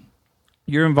you.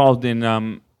 You're involved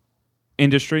in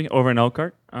industry over in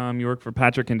Elkhart. You work for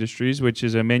Patrick Industries, which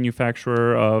is a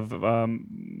manufacturer of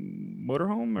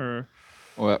motorhome or...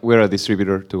 Well, we're a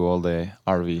distributor to all the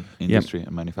RV industry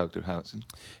and manufactured housing.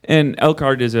 And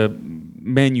Elkhart is a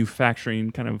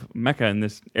manufacturing kind of mecca in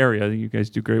this area. You guys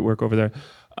do great work over there.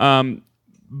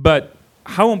 But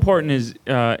how important is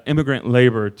immigrant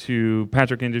labor to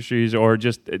Patrick Industries, or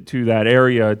just to that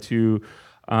area, to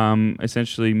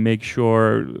essentially make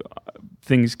sure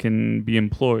things can be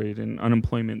employed and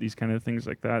unemployment, these kind of things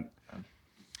like that?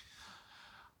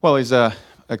 Well, it's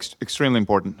extremely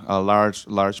important. A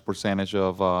large percentage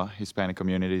of Hispanic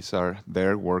communities are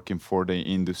there working for the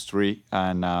industry,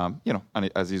 and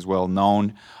and as is well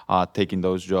known, taking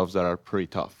those jobs that are pretty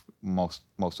tough most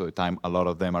of the time. A lot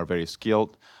of them are very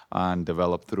skilled and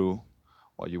develop through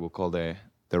what you would call the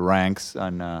ranks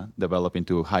and develop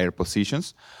into higher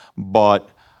positions. But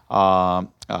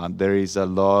there is a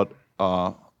lot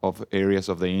of areas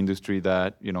of the industry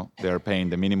that they are paying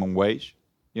the minimum wage,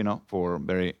 for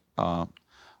very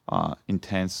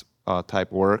intense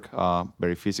type work,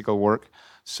 very physical work.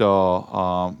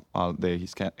 So the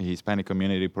Hispanic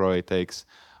community probably takes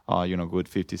good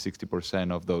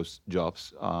 50-60% of those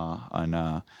jobs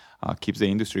and keeps the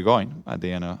industry going at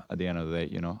the end of the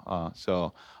day.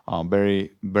 So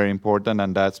very, very important,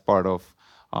 and that's part of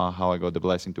how I got the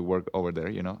blessing to work over there.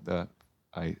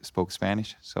 I spoke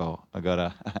Spanish, so I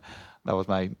got that was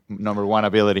my number one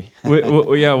ability.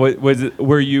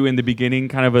 Were you in the beginning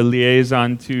kind of a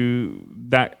liaison to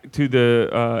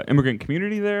the immigrant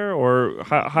community there, or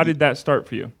how did that start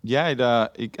for you? Yeah,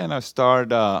 it kind of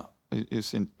started.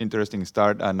 It's an interesting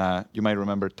start, and you might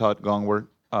remember Todd Gongward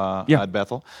at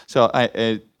Bethel. So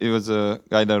it was a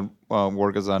guy that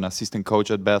worked as an assistant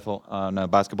coach at Bethel on a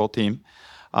basketball team,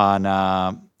 and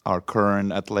our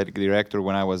current athletic director,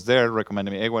 when I was there,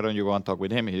 recommended me, hey, why don't you go and talk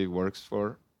with him? He works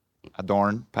for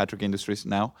Adorn, Patrick Industries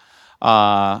now.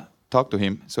 Talk to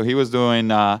him. So he was doing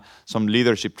some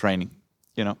leadership training,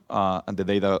 on the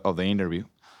day of the interview.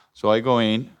 So I go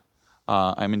in,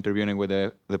 I'm interviewing with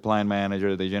the plant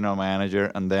manager, the general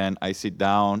manager, and then I sit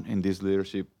down in this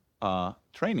leadership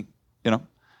training,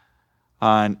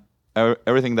 and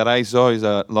everything that I saw is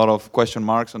a lot of question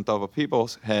marks on top of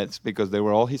people's heads because they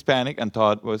were all Hispanic, and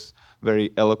Todd was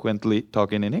very eloquently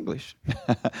talking in English.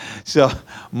 So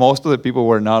most of the people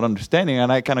were not understanding, and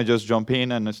I kind of just jump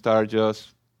in and start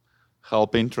just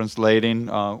helping, translating,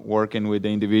 working with the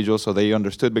individuals so they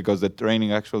understood, because the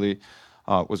training actually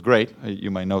was great.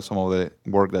 You might know some of the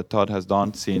work that Todd has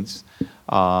done since.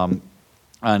 And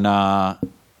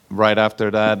right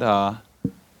after that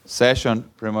session,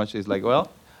 pretty much is like, well,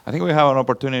 I think we have an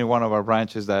opportunity in one of our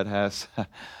branches that has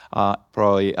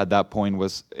probably at that point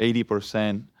was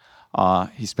 80%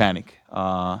 Hispanic.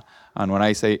 And when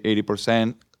I say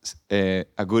 80%,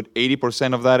 a good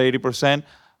 80% of that 80%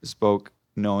 spoke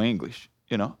no English,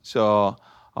 So,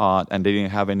 and they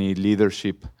didn't have any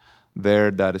leadership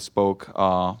there that spoke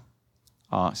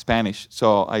Spanish.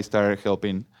 So I started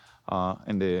helping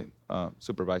in the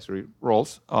supervisory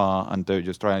roles, and they're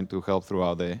just trying to help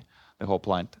throughout the whole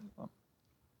plant.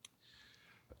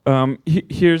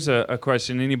 Here's a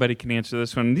question. Anybody can answer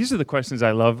this one. These are the questions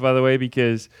I love, by the way,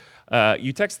 because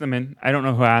You text them in. I don't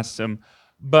know who asked them,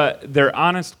 but they're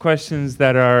honest questions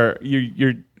that are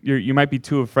you might be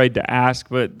too afraid to ask.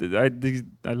 But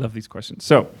I love these questions.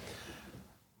 So,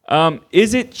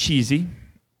 is it cheesy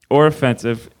or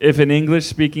offensive if an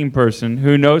English-speaking person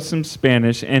who knows some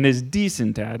Spanish and is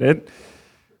decent at it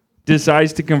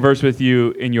decides to converse with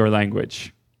you in your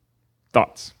language?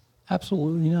 Thoughts?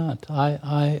 Absolutely not.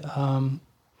 I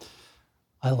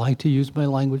like to use my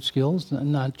language skills,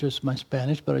 not just my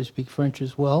Spanish, but I speak French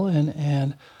as well,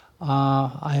 and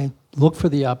I look for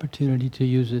the opportunity to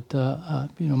use it.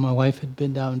 My wife had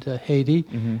been down to Haiti,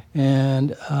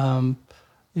 and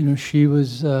she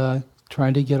was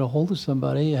trying to get a hold of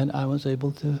somebody, and I was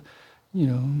able to,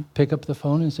 pick up the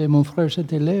phone and say, "Mon frère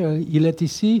Châtelet, il est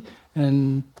ici,"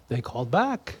 and they called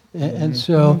back, and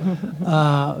so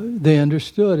they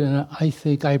understood. And I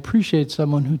appreciate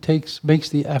someone who makes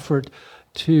the effort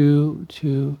to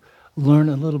learn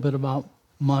a little bit about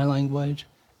my language,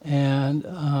 and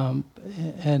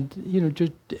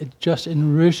it just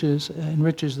enriches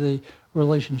the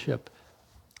relationship.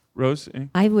 Rose?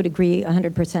 I would agree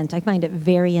 100%. I find it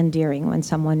very endearing when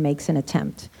someone makes an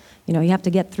attempt. You have to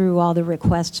get through all the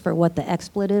requests for what the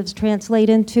expletives translate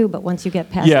into, but once you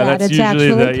get past that, that's it's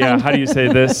usually actually how do you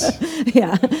say this?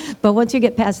 Yeah, but once you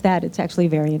get past that, it's actually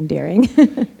very endearing.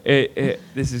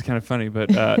 This is kind of funny, but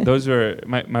those were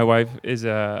my wife is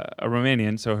a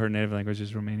Romanian, so her native language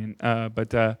is Romanian.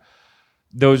 But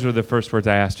those were the first words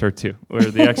I asked her too, were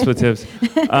the expletives.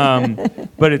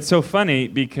 But it's so funny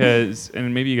because,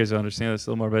 and maybe you guys will understand this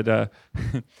a little more, but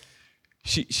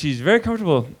she's very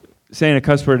comfortable saying a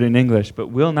cuss word in English, but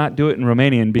will not do it in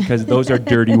Romanian because those are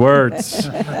dirty words.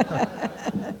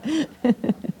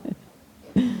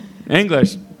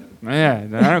 English, yeah, I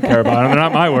don't care about them. They're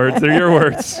not my words. They're your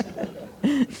words.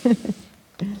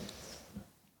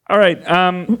 All right.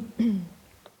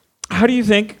 How do you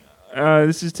think,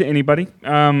 this is to anybody,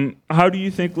 how do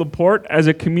you think LaPorte as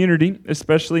a community,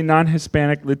 especially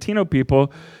non-Hispanic Latino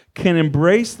people, can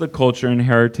embrace the culture and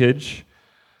heritage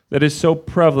that is so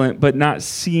prevalent but not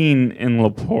seen in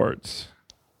LaPorte?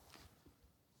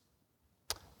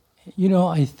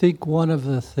 I think one of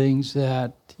the things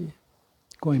that,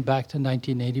 going back to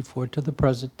 1984 to the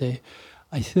present day,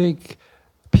 I think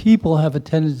people have a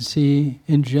tendency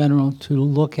in general to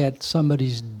look at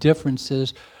somebody's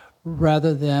differences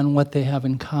rather than what they have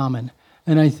in common.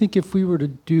 And I think if we were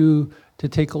to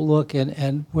take a look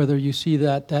and whether you see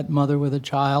that mother with a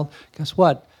child, guess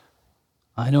what?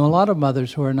 I know a lot of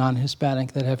mothers who are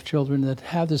non-Hispanic that have children that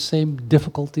have the same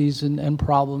difficulties and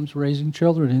problems raising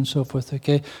children and so forth,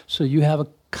 okay? So you have a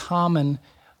common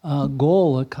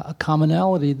goal, a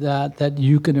commonality that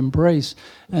you can embrace.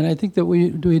 And I think that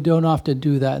we don't often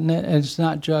do that. And it's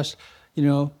not just,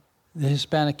 the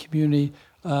Hispanic community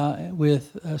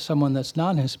with someone that's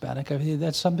non-Hispanic. I think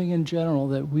that's something in general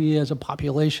that we as a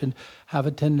population have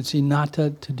a tendency not to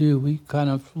do. We kind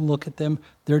of look at them,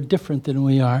 they're different than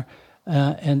we are.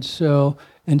 And so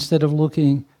instead of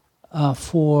looking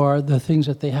for the things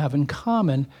that they have in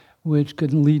common, which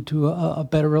could lead to a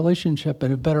better relationship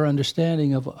and a better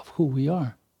understanding of who we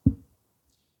are.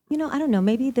 I don't know,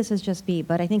 maybe this is just me,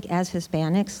 but I think as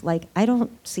Hispanics, I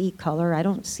don't see color, I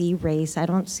don't see race, I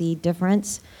don't see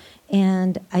difference.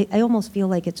 And I almost feel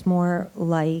like it's more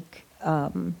like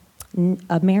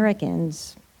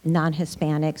Americans,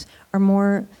 non-Hispanics, are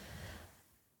more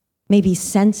maybe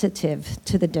sensitive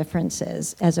to the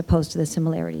differences as opposed to the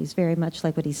similarities, very much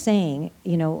like what he's saying.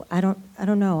 I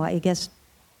don't know, I guess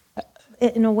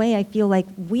in a way I feel like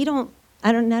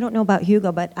I don't know about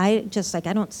Hugo, but I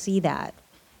don't see that.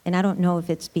 And I don't know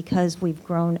if it's because we've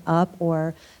grown up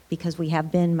or because we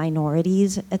have been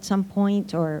minorities at some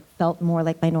point or felt more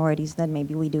like minorities than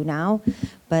maybe we do now.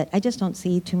 But I just don't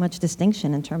see too much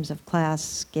distinction in terms of class,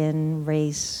 skin,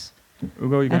 race.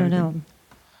 Hugo, you got I don't anything? know.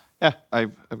 Yeah,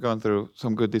 I've gone through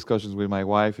some good discussions with my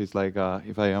wife. It's like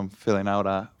if I am filling out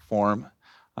a form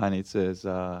and it says,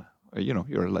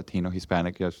 you're a Latino,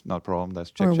 Hispanic, yes, no problem.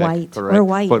 That's check, Or check, white. correct. Or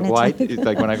white. But white, it's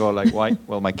like when I go like white,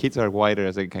 well, my kids are whiter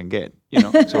as they can get,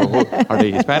 So are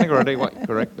they Hispanic or are they white?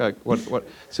 Correct. Like what?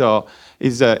 So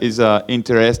is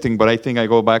interesting. But I think I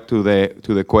go back to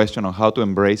the question of how to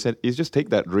embrace it. Is just take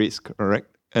that risk,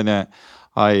 correct? And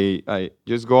I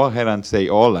just go ahead and say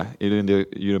hola, even though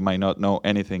you might not know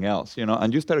anything else,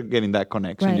 and you start getting that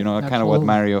connection, Right. Kind of what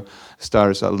Mario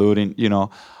starts alluding,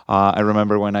 I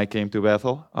remember when I came to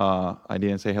Bethel, I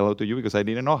didn't say hello to you because I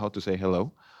didn't know how to say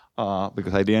hello,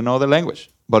 because I didn't know the language.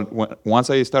 But once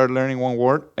I started learning one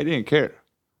word, I didn't care.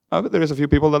 But there's a few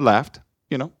people that laughed,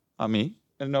 at me,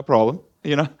 and no problem,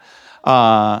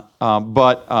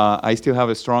 but I still have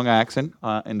a strong accent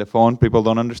in the phone. People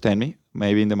don't understand me.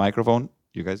 maybe in the microphone.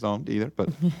 You guys don't either, but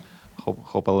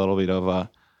hope a little bit of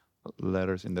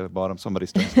letters in the bottom.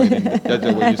 Somebody's translating. That's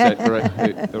what you said, correct?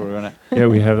 Yeah,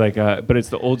 we have like but it's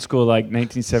the old school like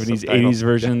 1970s, Subtitle. 80s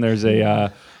version. There's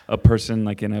a person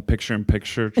like in a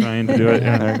picture-in-picture trying to do it.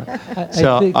 Yeah, there you go.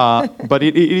 So, but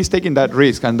it is taking that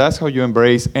risk, and that's how you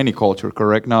embrace any culture,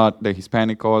 correct? Not the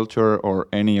Hispanic culture or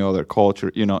any other culture.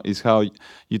 Is how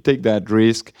you take that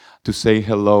risk to say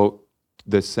hello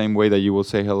the same way that you will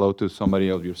say hello to somebody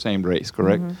of your same race,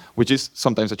 correct? Mm-hmm. Which is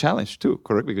sometimes a challenge too,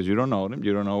 correct? Because you don't know them,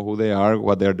 you don't know who they are,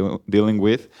 what they're dealing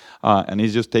with, and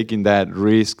it's just taking that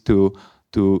risk to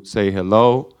say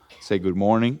hello, say good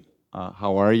morning.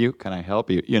 How are you? Can I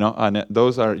help you? And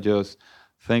those are just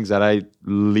things that I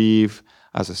leave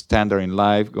as a standard in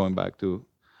life. Going back to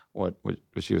what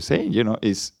she was saying,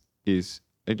 is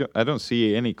I don't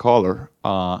see any color,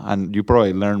 and you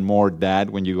probably learn more that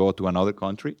when you go to another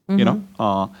country,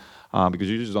 mm-hmm. Because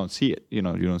you just don't see it. You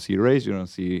don't see race, you don't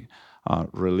see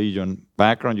religion,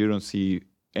 background, you don't see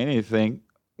anything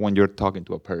when you're talking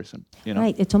to a person.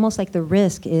 Right. It's almost like the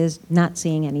risk is not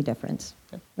seeing any difference.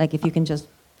 Okay. Like if you can just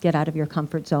get out of your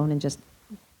comfort zone and just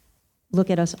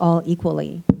look at us all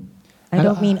equally. I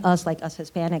don't mean us like us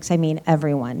Hispanics. I mean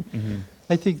everyone. Mm-hmm.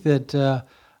 I think that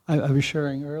I was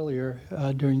sharing earlier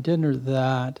during dinner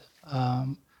that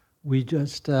we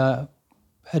just had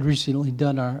recently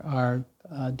done our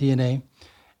DNA,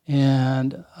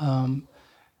 and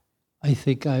I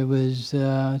think I was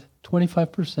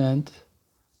 25%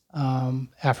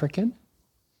 African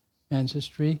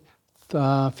ancestry,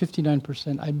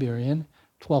 59% Iberian,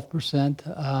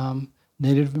 12%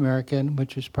 Native American,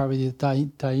 which is probably the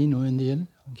Taino Indian,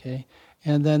 okay?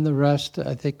 And then the rest,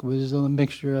 I think, was a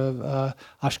mixture of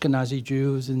Ashkenazi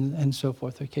Jews and so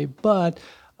forth, okay? But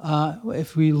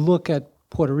if we look at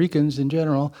Puerto Ricans in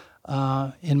general,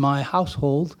 in my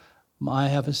household, I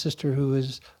have a sister who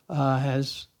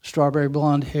has strawberry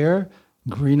blonde hair,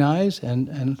 green eyes,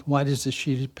 and white as a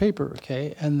sheet of paper,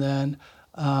 okay? And then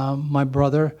my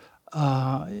brother,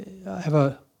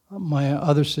 my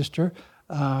other sister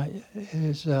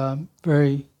is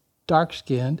very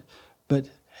dark-skinned, but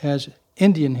has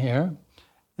Indian hair.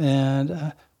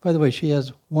 And by the way, she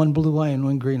has one blue eye and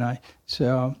one green eye,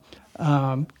 so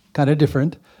kind of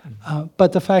different.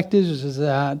 But the fact is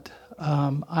that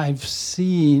I've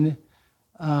seen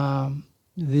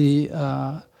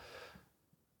the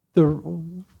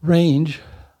range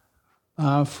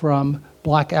from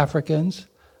Black Africans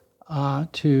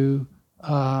to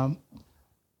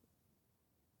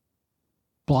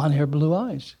blonde hair, blue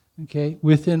eyes, okay,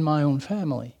 within my own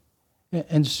family.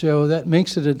 And so that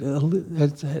makes it,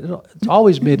 it's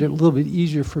always made it a little bit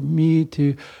easier for me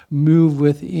to move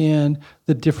within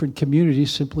the different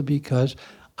communities simply because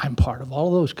I'm part of all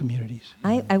of those communities.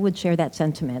 I would share that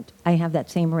sentiment. I have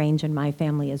that same range in my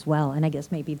family as well. And I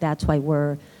guess maybe that's why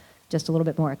we're just a little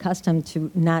bit more accustomed to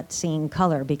not seeing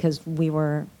color, because we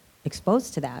were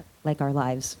exposed to that, like our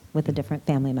lives with the different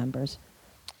family members.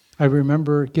 I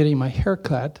remember getting my hair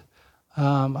cut.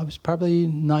 I was probably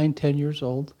 9, 10 years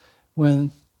old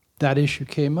when that issue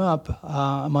came up.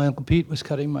 My Uncle Pete was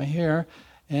cutting my hair,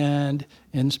 and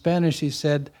in Spanish he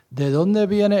said, "De dónde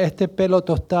viene este pelo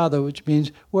tostado?" which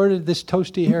means, where did this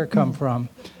toasty hair come from?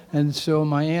 And so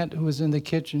my aunt, who was in the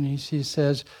kitchen, she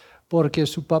says, "Porque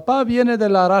su papá viene de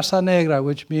la raza negra,"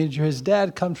 which means his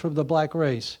dad comes from the black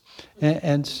race.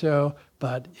 And so,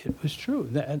 but it was true.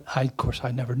 And of course,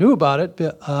 I never knew about it,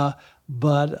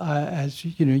 but as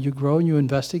you grow and you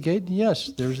investigate,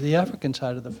 yes, there's the African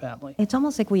side of the family. It's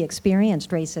almost like we experienced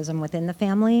racism within the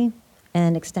family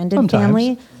and extended Sometimes.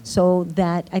 Family, so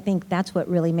that I think that's what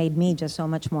really made me just so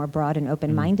much more broad and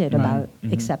open-minded about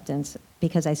acceptance,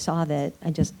 because I saw that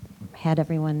I just had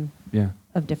everyone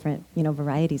of different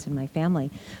varieties in my family.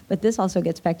 But this also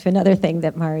gets back to another thing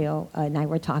that Mario and I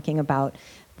were talking about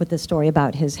with the story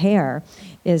about his hair,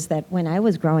 is that when I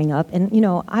was growing up, and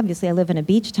obviously I live in a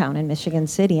beach town in Michigan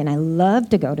City, and I love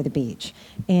to go to the beach,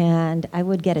 and I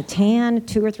would get a tan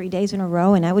 2 or 3 days in a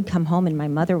row, and I would come home and my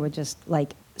mother would just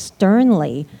like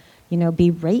sternly,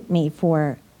 berate me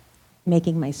for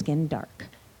making my skin dark.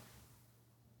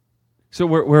 So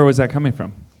where was that coming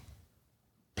from?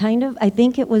 Kind of, I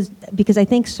think it was because I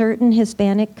think certain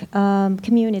Hispanic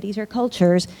communities or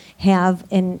cultures have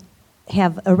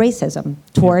a racism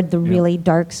toward the really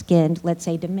dark-skinned, let's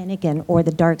say Dominican, or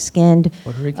the dark-skinned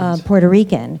Puerto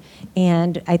Rican.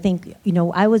 And I think,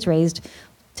 I was raised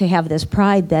to have this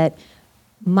pride that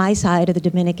my side of the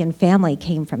Dominican family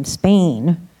came from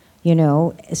Spain,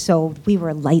 so we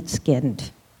were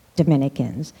light-skinned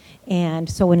Dominicans. And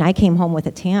so when I came home with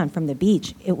a tan from the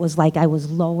beach, it was like I was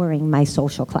lowering my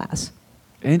social class.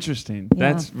 Interesting.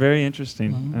 Yeah. That's very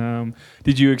interesting.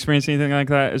 Did you experience anything like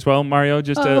that as well, Mario?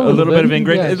 Just a little little bit of bit,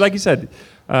 ingrained, yes. like you said.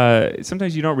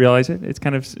 Sometimes you don't realize it. It's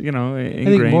kind of ingrained. I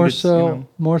think more It's, so,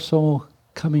 more so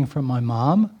coming from my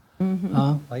mom,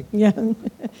 like Yeah.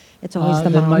 It's always the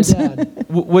than my moms. dad.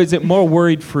 Was it more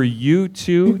worried for you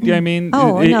too? Do you know what I mean?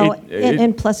 Oh, no. it-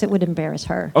 And plus, it would embarrass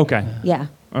her. okay. Yeah.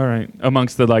 All right.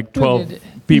 Amongst the 12 it-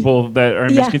 people that are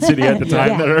in Yeah. Michigan City at the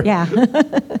time that are. Yeah.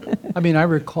 I mean, I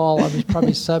recall I was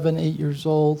probably 7, 8 years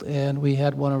old, and we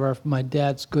had one of my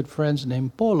dad's good friends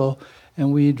named Polo,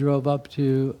 and we drove up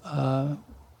to,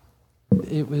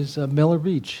 it was Miller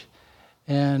Beach,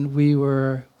 and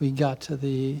we got to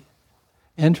the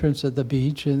entrance of the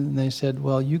beach, and they said,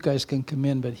 well, you guys can come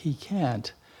in, but he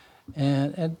can't.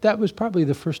 And that was probably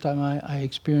the first time I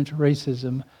experienced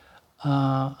racism.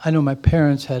 I know my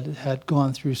parents had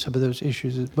gone through some of those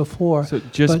issues before. So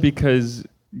just but because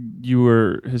you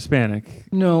were Hispanic.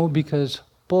 no, because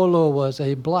Polo was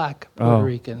a black Puerto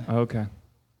Rican. Okay.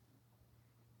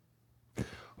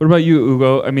 What about you,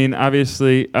 Hugo? I mean,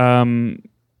 obviously,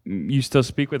 you still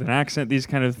speak with an accent, these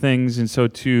kind of things, and so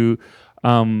to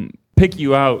pick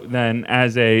you out then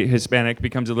as a Hispanic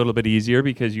becomes a little bit easier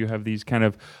because you have these kind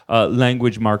of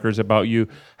language markers about you.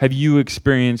 Have you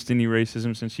experienced any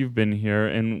racism since you've been here,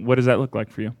 and what does that look like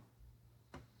for you?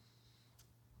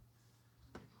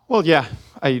 Well, yeah.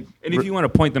 And if you want to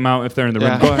point them out if they're in the room,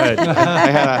 Yeah. go ahead. I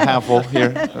had a handful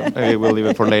here. Maybe we'll leave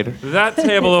it for later. That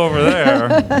table over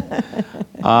there.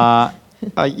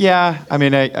 Yeah, I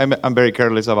mean, I'm very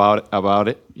careless about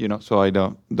it, so I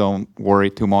don't worry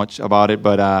too much about it.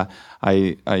 But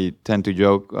I tend to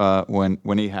joke when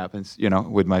it happens,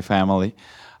 with my family,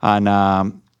 and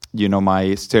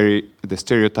the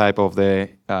stereotype of the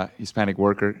Hispanic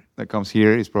worker that comes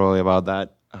here is probably about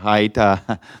that height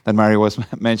that Mary was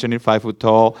mentioning, 5 foot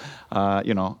tall,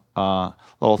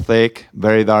 little thick,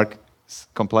 very dark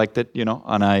complected,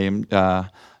 and I am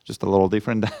just a little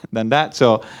different than that.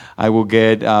 So I will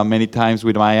get many times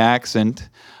with my accent,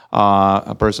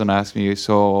 a person asks me,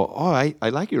 I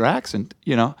like your accent,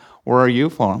 where are you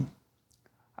from?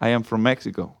 I am from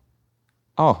Mexico.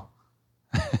 Oh,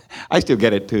 I still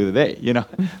get it to today,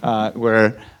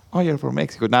 where, you're from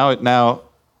Mexico. Now,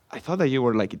 I thought that you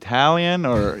were like Italian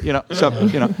or,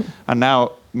 and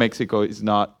now Mexico is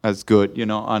not as good,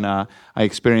 and I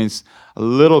experienced a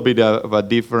little bit of a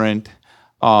different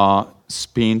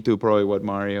spin to probably what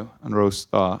Mario and Rose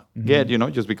get,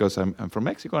 just because I'm from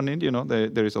Mexico, and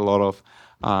there is a lot of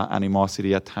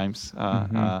animosity at times,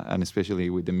 and especially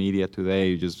with the media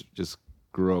today, just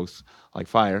grows like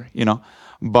fire,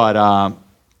 But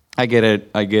I get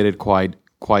it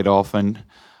quite often.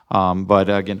 But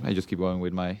again, I just keep going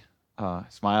with my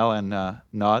smile and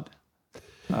nod,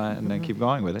 and then keep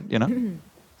going with it.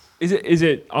 Is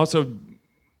it also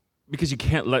because you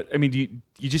can't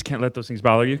you just can't let those things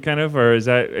bother you, kind of, or is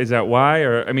that why?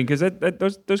 Or I mean, because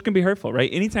those can be hurtful, right?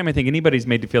 Anytime I think anybody's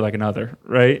made to feel like another,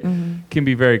 right, can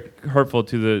be very hurtful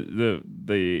to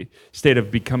the state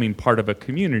of becoming part of a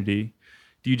community.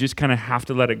 Do you just kind of have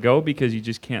to let it go because you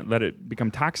just can't let it become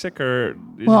toxic, or is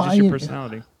it just your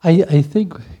personality? I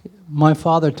think my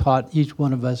father taught each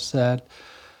one of us that,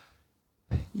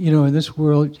 in this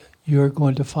world, you're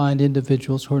going to find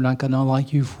individuals who are not going to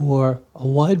like you for a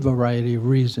wide variety of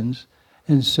reasons.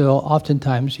 And so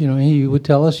oftentimes, he would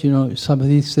tell us, some of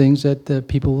these things that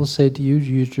people will say to you,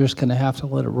 you're just going to have to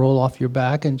let it roll off your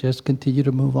back and just continue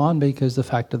to move on, because the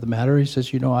fact of the matter, he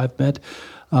says, I've met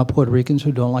Puerto Ricans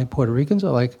who don't like Puerto Ricans.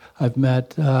 I've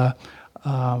met,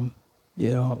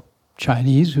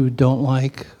 Chinese who don't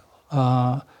like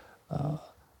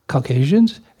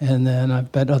Caucasians, and then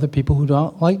I've met other people who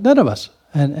don't like none of us.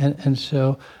 And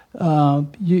so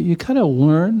you kind of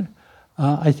learn.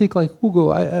 I think like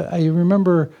Hugo, I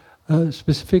remember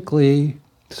specifically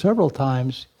several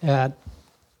times at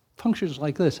functions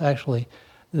like this, actually,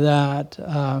 that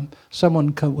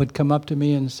someone would come up to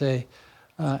me and say,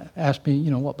 ask me,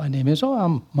 what my name is. Oh,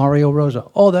 I'm Mario Rosa.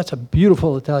 Oh, that's a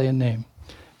beautiful Italian name.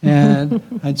 And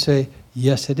I'd say,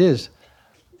 yes, it is.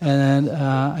 And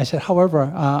I said, however,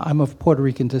 I'm of Puerto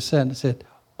Rican descent. I said,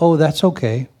 oh, that's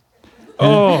okay.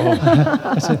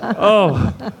 I said,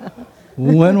 oh.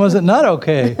 When was it not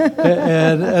okay?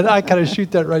 And I kind of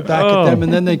shoot that right back at them,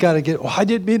 and then they got to get, I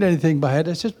didn't mean anything by it.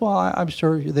 I said, well, I'm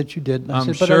sure that you did.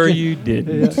 I'm sure you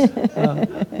didn't.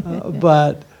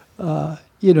 But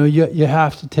you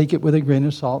have to take it with a grain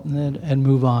of salt and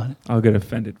move on. I'll get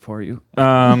offended for you.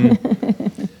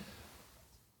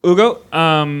 Hugo,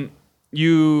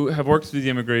 you have worked through the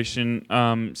immigration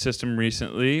system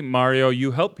recently. Mario,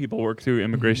 you help people work through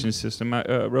immigration system.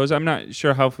 Rosa, I'm not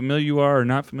sure how familiar you are or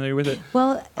not familiar with it.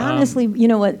 Well, honestly, you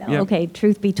know what? yeah. Okay,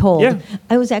 truth be told, Yeah.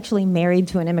 I was actually married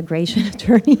to an immigration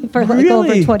attorney for like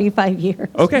Really? over 25 years.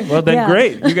 Okay, well then Yeah.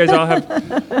 great. You guys all have.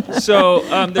 So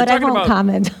they're But I talking won't about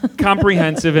comment.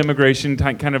 comprehensive immigration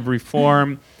kind of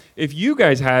reform. If you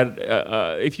guys had,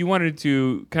 if you wanted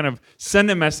to kind of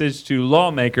send a message to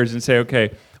lawmakers and say,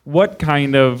 okay, what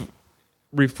kind of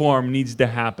reform needs to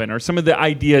happen, or some of the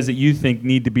ideas that you think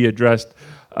need to be addressed,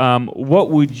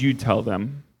 what would you tell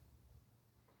them?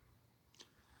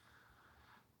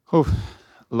 Oh,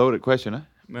 loaded question, huh?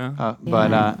 Yeah.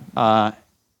 But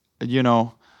you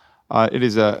know, it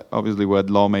is obviously what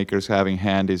lawmakers have in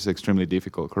hand is extremely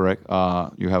difficult. Correct?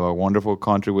 You have a wonderful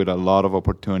country with a lot of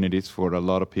opportunities for a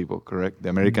lot of people. Correct? The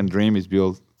American dream is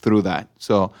built through that.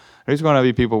 So there's going to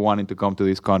be people wanting to come to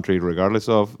this country, regardless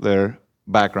of their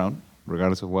background,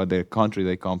 regardless of what their country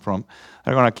they come from.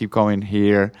 They're going to keep coming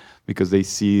here because they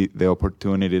see the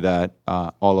opportunity that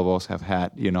all of us have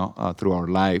had, through our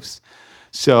lives.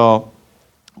 So,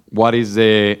 what is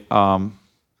the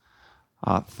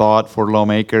thought for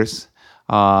lawmakers?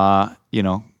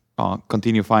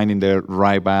 Continue finding the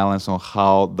right balance on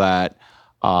how that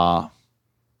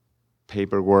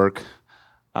paperwork,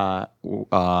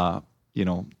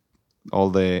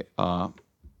 all the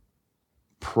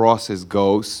process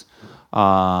goes,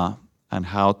 and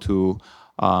how to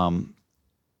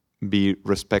be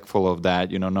respectful of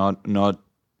that. Not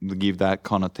give that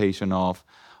connotation of,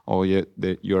 oh,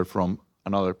 you're from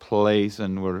another place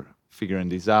and we're figuring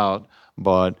this out,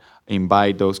 but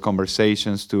invite those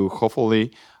conversations to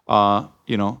hopefully,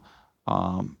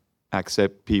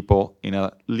 accept people in a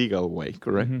legal way,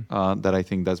 correct? Mm-hmm. That I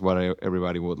think that's what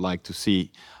everybody would like to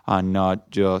see,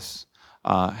 not just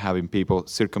having people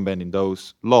circumventing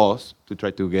those laws to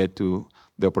try to get to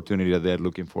the opportunity that they're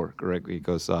looking for, correct?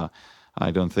 Because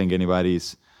I don't think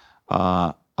anybody's,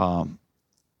 when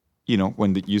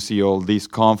you see all these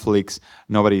conflicts,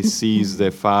 nobody sees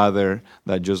the father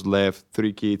that just left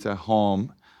 3 kids at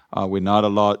home with not a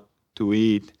lot to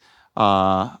eat,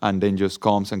 and then just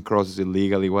comes and crosses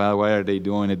illegally. Well, why are they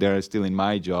doing it? They're stealing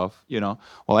my job, Well,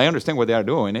 I understand why they are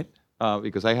doing it,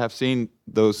 because I have seen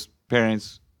those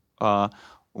parents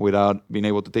without being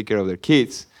able to take care of their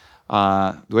kids. Do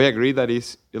I agree that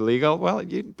it's illegal? Well,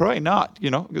 probably not,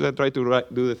 because I try to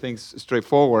do the things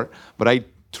straightforward, but I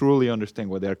truly understand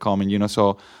where they're coming,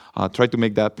 so try to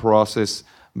make that process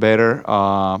better,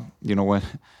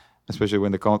 especially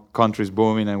when the country is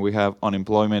booming and we have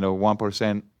unemployment of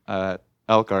 1% at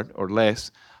Elkhart or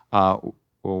less.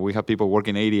 We have people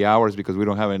working 80 hours because we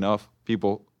don't have enough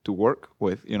people to work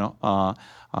with,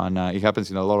 and it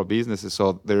happens in a lot of businesses.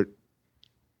 So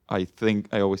I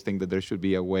always think that there should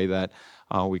be a way that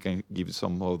we can give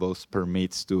some of those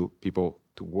permits to people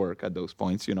to work at those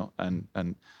points,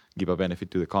 and give a benefit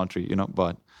to the country,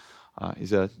 but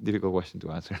it's a difficult question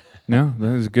to answer. No,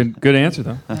 that was a good answer,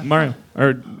 though. Mario,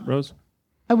 or Rose?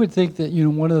 I would think that,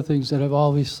 one of the things that I've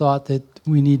always thought that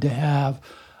we need to have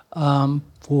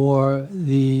for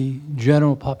the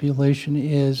general population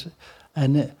is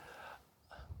an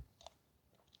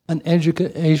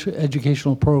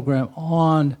educational program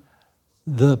on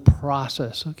the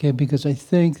process, okay? Because I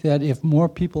think that if more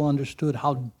people understood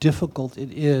how difficult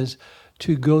it is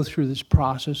to go through this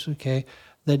process, okay,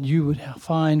 that you would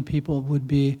find people would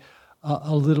be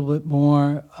a little bit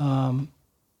more,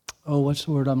 what's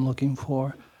the word I'm looking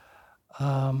for?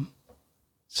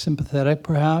 Sympathetic,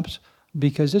 perhaps,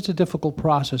 because it's a difficult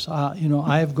process.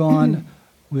 I have gone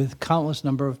with countless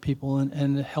number of people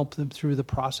and helped them through the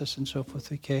process and so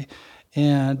forth, okay,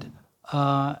 and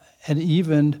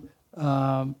even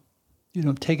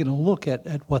taking a look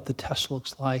at what the test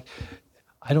looks like.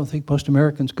 I don't think most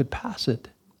Americans could pass it,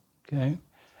 okay?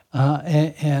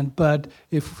 But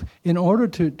if in order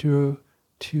to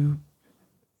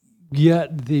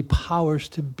get the powers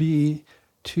to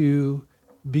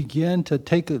begin to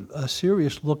take a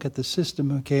serious look at the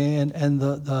system, okay, and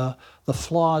the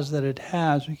flaws that it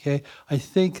has, okay, I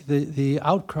think the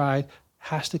outcry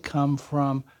has to come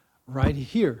from right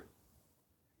here.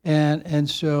 And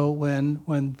so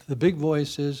when the big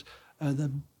voices,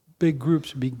 the big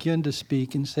groups begin to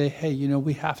speak and say, hey,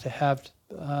 we have to have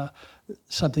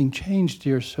something changed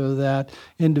here so that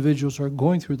individuals who are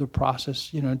going through the process,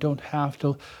 don't have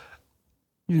to,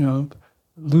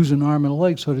 lose an arm and a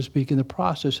leg, so to speak, in the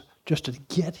process just to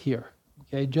get here,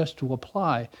 okay, just to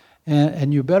apply.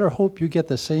 And you better hope you get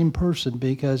the same person,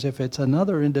 because if it's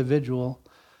another individual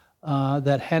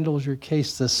that handles your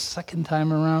case the second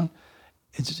time around,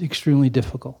 it's extremely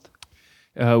difficult.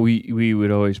 We would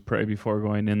always pray before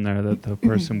going in there that the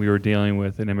person we were dealing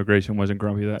with in immigration wasn't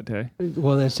grumpy that day.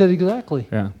 Well, that's it exactly.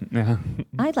 Yeah.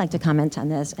 I'd like to comment on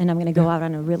this, and I'm going to go out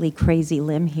on a really crazy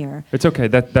limb here. It's okay.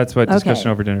 That's what discussion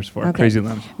Okay. over dinner is for. Okay. Crazy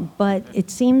limbs. But it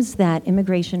seems that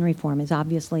immigration reform is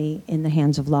obviously in the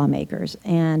hands of lawmakers,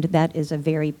 and that is a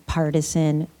very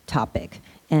partisan topic.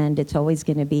 And it's always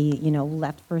going to be,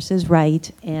 left versus right,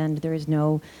 and there is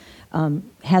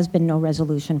has been no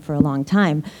resolution for a long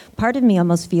time. Part of me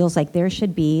almost feels like there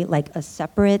should be like a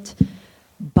separate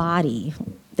body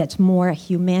that's more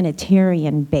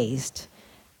humanitarian based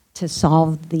to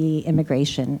solve the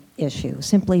immigration issue,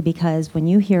 simply because when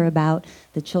you hear about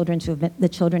the children who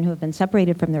have been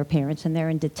separated from their parents and they're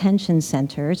in detention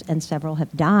centers and several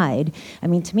have died, I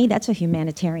mean, to me, that's a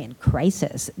humanitarian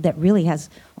crisis that really has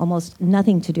almost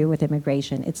nothing to do with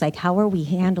immigration. It's like, how are we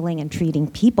handling and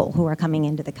treating people who are coming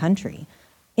into the country,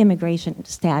 immigration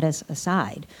status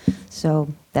aside? So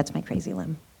that's my crazy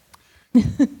limb.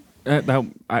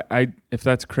 If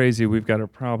that's crazy, we've got a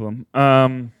problem.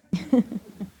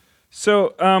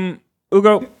 So,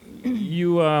 Hugo,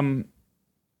 you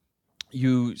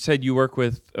said you work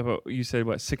with, you said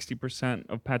what, 60%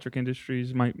 of Patrick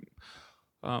Industries might.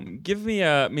 Give me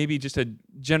maybe just a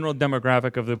general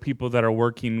demographic of the people that are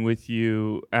working with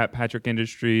you at Patrick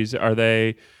Industries. Are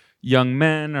they young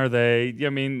men? Are they? I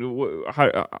mean,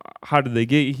 how did they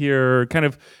get here? Kind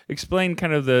of explain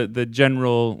kind of the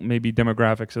general maybe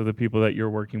demographics of the people that you're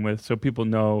working with, so people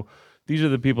know these are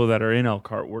the people that are in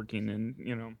Elkhart working,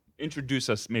 and introduce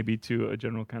us maybe to a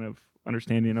general kind of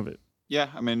understanding of it. Yeah,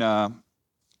 I mean, I'll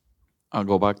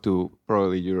go back to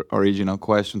probably your original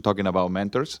question talking about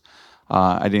mentors.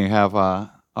 I didn't have, I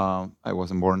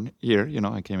wasn't born here,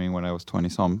 I came in when I was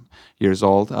 20-some years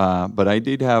old, but I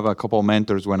did have a couple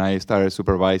mentors when I started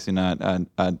supervising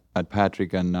at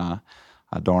Patrick and at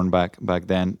Dorn back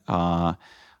then.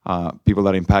 People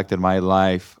that impacted my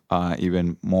life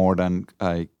even more than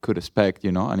I could expect,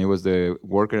 and it was the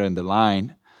worker in the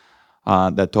line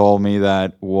that told me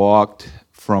that walked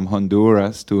from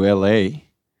Honduras to LA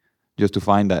just to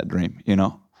find that dream,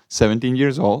 17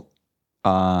 years old,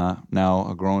 now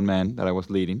a grown man that I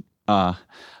was leading, about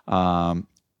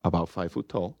 5 foot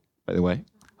tall, by the way,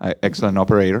 excellent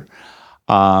operator,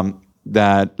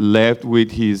 that left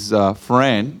with his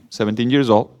friend, 17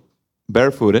 years old,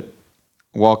 barefooted,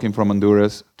 walking from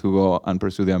Honduras to go and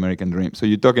pursue the American dream. So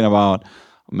you're talking about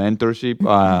mentorship,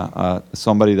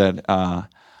 somebody that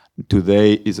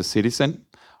today is a citizen,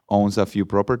 owns a few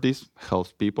properties,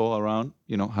 helps people around,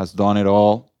 has done it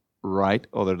all right,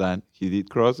 other than he did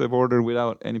cross the border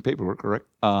without any paperwork, correct?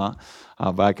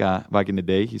 Back in the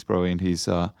day, he's probably in his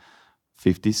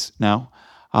 50s now.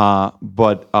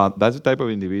 But that's the type of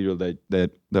individual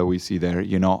that we see there.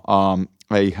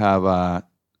 I have a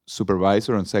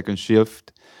supervisor on second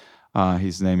shift.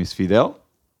 His name is Fidel.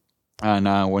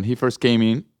 And when he first came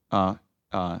in,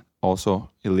 also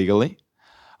illegally,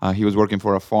 he was working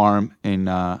for a farm in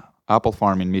apple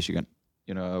farm in Michigan.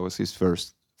 It was his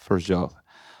first job.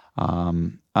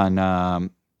 That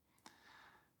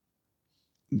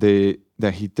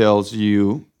he tells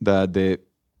you that the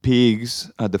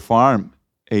pigs at the farm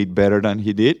ate better than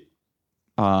he did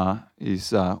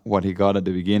is what he got at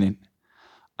the beginning.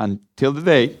 Until the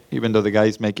day, even though the guy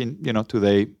is making,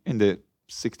 today in the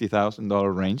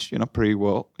 $60,000 range, pretty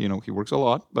well. He works a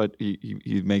lot, but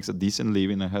he makes a decent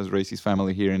living and has raised his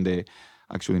family here in the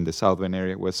South Bend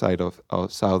area, west side of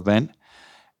South Bend.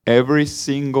 Every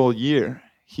single year,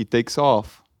 he takes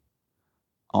off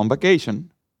on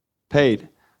vacation, paid,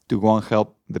 to go and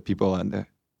help the people at the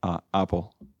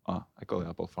apple. I call it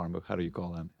apple farm, but how do you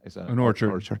call them? It's an orchard.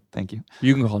 Orchard. Thank you.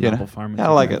 You can call it apple farm. Yeah,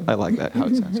 I like it. I like that how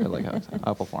it sounds. I like how it sounds.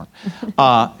 Apple farm.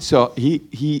 So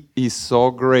he is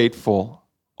so grateful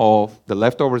of the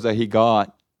leftovers that he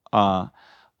got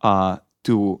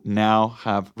to now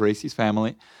have raised his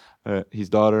family. His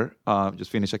daughter just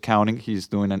finished accounting. He's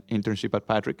doing an internship at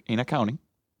Patrick in accounting,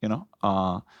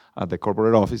 at the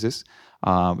corporate offices,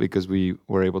 because we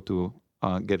were able to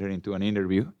get her into an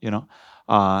interview,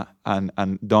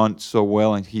 and done so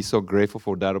well, and he's so grateful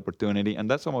for that opportunity. And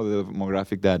that's some of the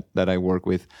demographic that I work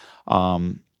with.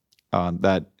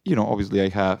 That obviously I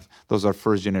have. Those are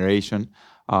first generation.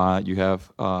 You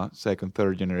have second,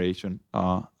 third generation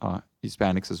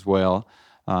Hispanics as well,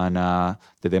 and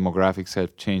the demographics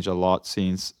have changed a lot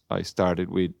since I started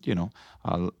with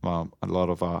a lot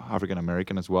of African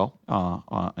American as well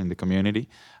in the community,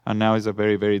 and now it's a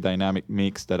very, very dynamic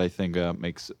mix that I think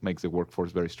makes the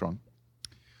workforce very strong.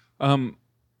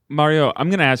 Mario, I'm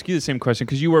going to ask you the same question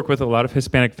because you work with a lot of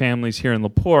Hispanic families here in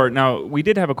LaPorte. Now, we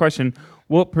did have a question: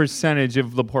 what percentage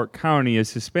of LaPorte County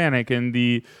is Hispanic? And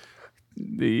the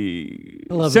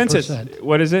census. 11%.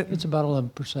 What is it? It's about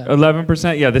 11%.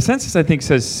 11%. Yeah, the census I think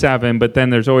says 7, but then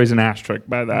there's always an asterisk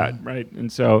by that, right?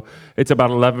 And so it's about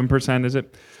 11%, is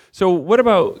it? So what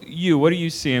about you? What are you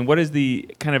seeing? What is the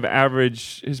kind of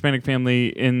average Hispanic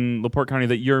family in LaPorte County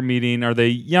that you're meeting? Are they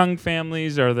young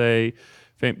families? Are they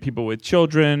people with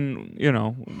children? You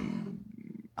know,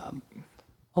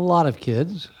 A lot of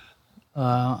kids.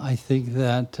 I think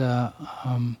that,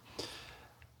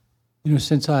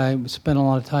 since I spent a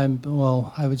lot of time,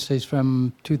 well, I would say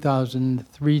from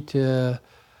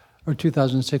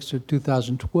 2006 to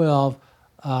 2012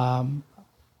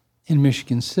 in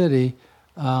Michigan City,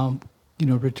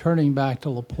 returning back to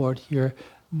LaPorte here,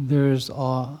 there's a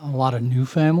lot of new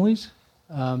families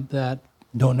that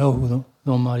don't know who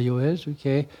Don Mario is,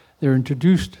 okay? They're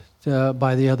introduced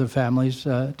by the other families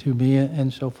to me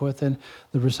and so forth, and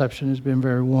the reception has been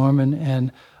very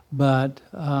warm. But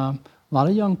a lot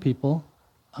of young people.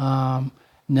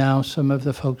 Now, some of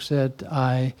the folks that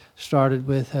I started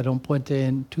with at Don Puente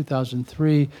in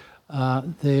 2003,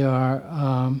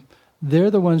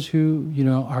 they're the ones who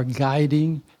are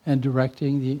guiding and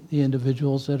directing the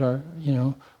individuals that are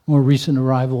more recent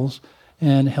arrivals,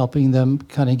 and helping them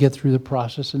kind of get through the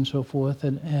process and so forth,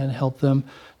 and help them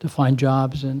to find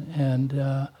jobs, and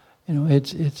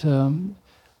it's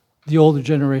the older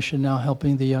generation now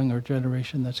helping the younger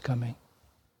generation that's coming.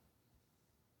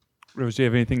 Rose, do you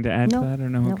have anything to add to that or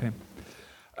no? No. Okay.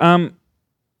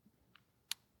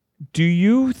 Do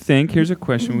you think? Here's a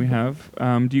question we have.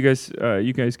 Do you guys?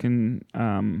 You guys can.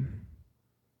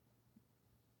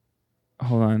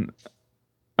 Hold on.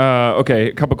 Okay,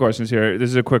 a couple questions here.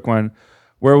 This is a quick one.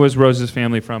 Where was Rosa's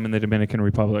family from in the Dominican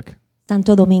Republic?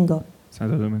 Santo Domingo.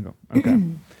 Santo Domingo. Okay.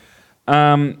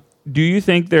 Do you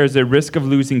think there's a risk of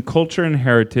losing culture and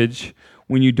heritage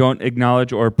when you don't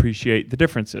acknowledge or appreciate the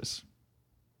differences?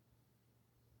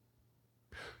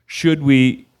 Should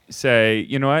we say,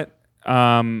 you know what?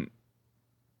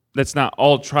 Let's not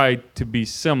all try to be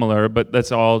similar, but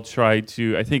let's all try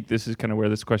to, I think this is kind of where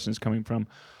this question is coming from.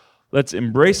 Let's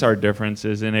embrace our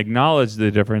differences and acknowledge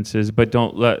the differences, but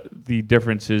don't let the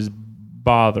differences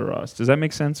bother us. Does that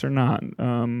make sense or not?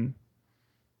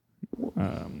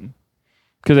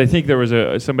 Because I think there was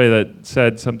somebody that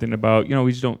said something about,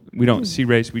 we don't see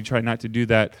race, we try not to do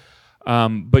that.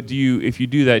 But if you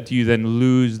do that, do you then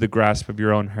lose the grasp of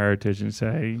your own heritage and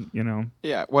say, Yeah,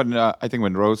 I think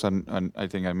when Rose and I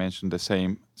think I mentioned the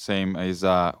same is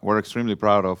we're extremely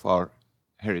proud of our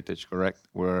heritage. Correct?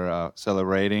 We're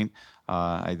celebrating.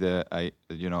 A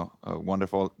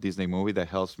wonderful Disney movie that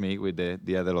helps me with the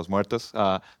Dia de los Muertos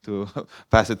to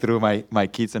pass it through my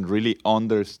kids and really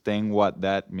understand what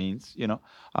that means.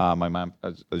 My mom,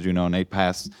 as you know, Nate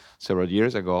passed several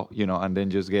years ago. And then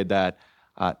just get that.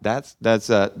 That's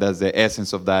the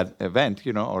essence of that event,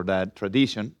 or that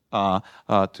tradition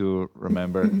to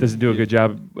remember. Does it do a good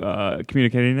job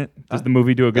communicating it? Does the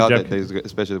movie do a good job?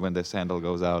 Especially when the sandal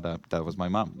goes out. That was my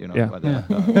mom,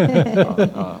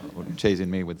 chasing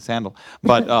me with the sandal.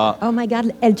 But Oh my God,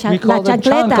 We call them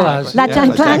chanclas. La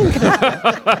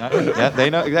chancla. yeah, they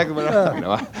know exactly what I'm talking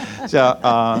about. So,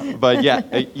 but yeah,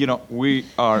 we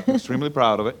are extremely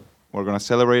proud of it. We're going to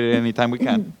celebrate it anytime we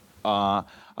can.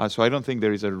 So I don't think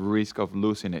there is a risk of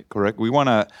losing it. Correct? We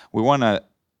wanna. I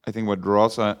think what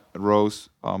Rosa, Rose,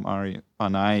 Ari,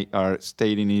 and I are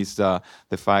stating is the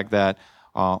fact that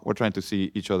we're trying to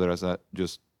see each other as a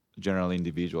just general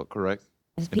individual. Correct?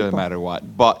 It doesn't matter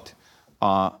what. But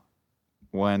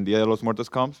when Dia de los Muertos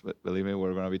comes, believe me,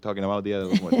 we're going to be talking about Dia de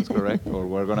los Muertos. Correct? Or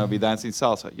we're going to be dancing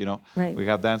salsa. Right. We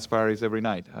have dance parties every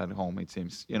night at home. It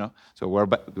seems. So we're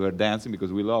dancing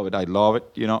because we love it. I love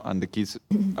it. And the kids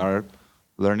are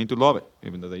learning to love it,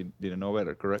 even though they didn't know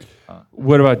better, correct?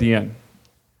 What about Deanne?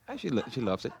 She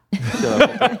loves it.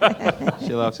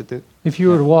 She loves it too. If you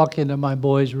were to walk into my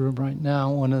boys' room right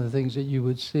now, one of the things that you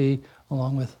would see,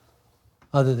 along with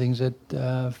other things that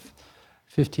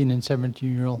 15 and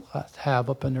 17-year-olds have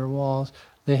up on their walls,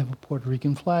 they have a Puerto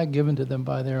Rican flag given to them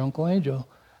by their Uncle Angel,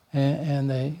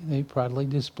 and they proudly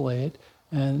display it,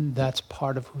 and that's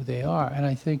part of who they are. And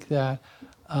I think that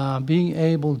being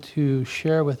able to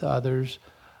share with others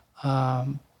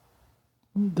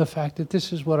the fact that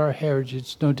this is what our heritage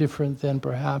is, no different than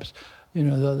perhaps,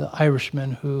 the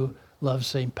Irishman who loves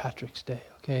St. Patrick's Day,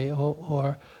 okay,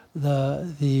 or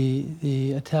the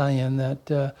Italian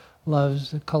that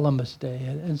loves Columbus Day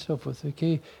and so forth,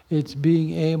 okay. It's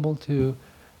being able to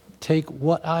take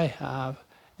what I have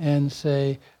and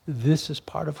say, this is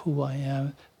part of who I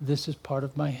am, this is part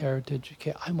of my heritage,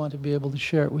 okay, I want to be able to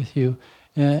share it with you,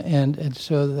 and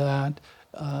so that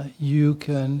you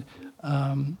can,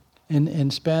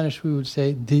 in Spanish we would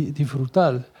say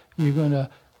disfrutar, you're going to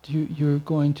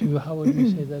how would we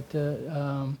say that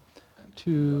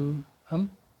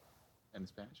In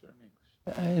Spanish or in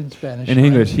English? in Spanish. In right?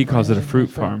 English, he calls it a Right, fruit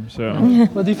right. farm. So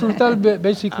Well, disfrutar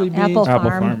basically means Apple apple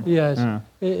farm. farm. yes. Ah.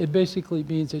 It basically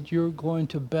means that you're going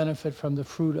to benefit from the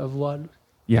fruit of what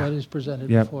Yeah. is presented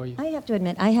Yep. before you. I have to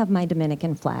admit, I have my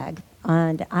Dominican flag,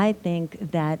 and I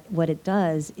think that what it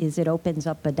does is it opens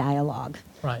up a dialogue.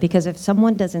 Right. Because if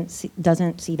someone doesn't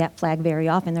see that flag very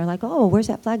often, they're like, "Oh, where's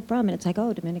that flag from?" And it's like,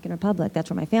 "Oh, Dominican Republic. That's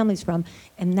where my family's from,"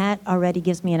 and that already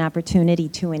gives me an opportunity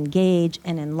to engage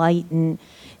and enlighten,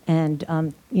 and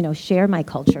share my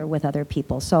culture with other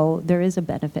people. So there is a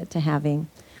benefit to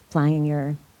flying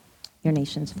your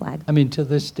nation's flag. I mean, to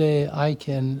this day, I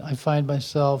find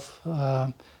myself,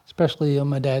 especially on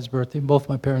my dad's birthday. Both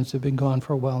my parents have been gone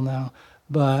for a while now,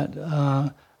 but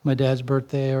my dad's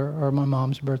birthday or my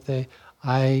mom's birthday,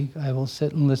 I will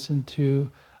sit and listen to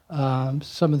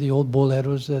some of the old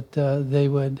boleros that they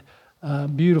would,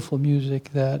 beautiful music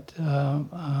that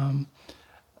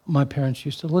my parents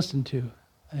used to listen to,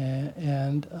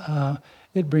 and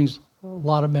it brings a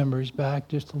lot of memories back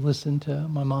just to listen to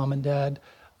my mom and dad.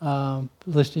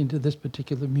 Listening to this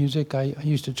particular music, I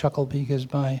used to chuckle because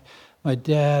my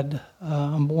dad,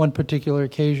 on one particular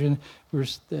occasion, we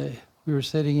were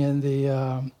sitting in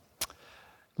the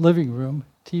living room,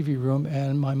 TV room,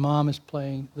 and my mom is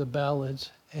playing the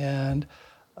ballads, and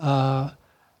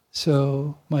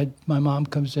so my mom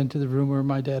comes into the room where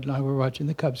my dad and I were watching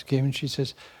the Cubs game, and she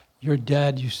says, "Your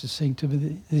dad used to sing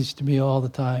these to me all the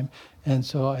time." And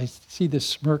so I see this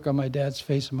smirk on my dad's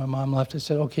face, and my mom left. I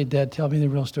said, "Okay, Dad, tell me the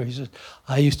real story." He says,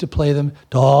 "I used to play them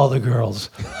to all the girls."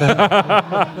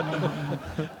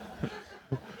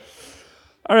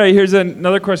 All right, here's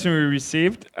another question we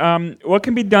received. What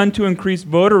can be done to increase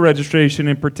voter registration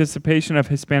and participation of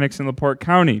Hispanics in LaPorte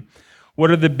County? What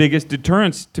are the biggest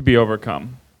deterrents to be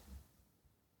overcome?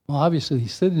 Well, obviously,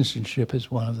 citizenship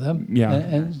is one of them. Yeah.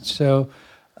 And so,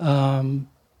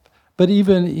 but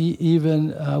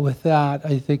even with that,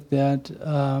 I think that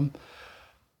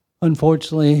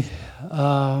unfortunately,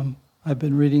 I've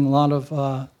been reading a lot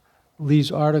of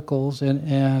Lee's articles,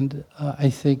 and I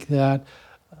think that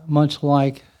much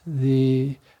like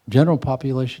the general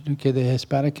population, okay, the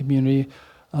Hispanic community,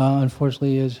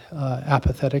 unfortunately, is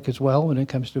apathetic as well when it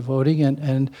comes to voting,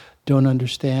 and don't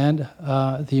understand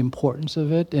the importance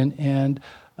of it, and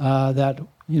that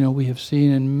we have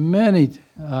seen in many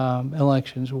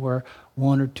elections where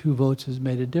 1 or 2 votes has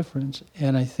made a difference.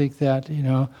 And I think that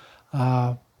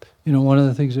one of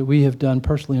the things that we have done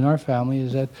personally in our family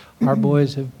is that our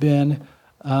boys have been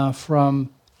from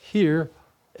here.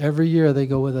 Every year they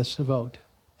go with us to vote,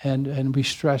 and we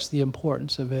stress the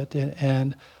importance of it.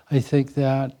 And I think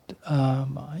that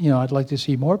I'd like to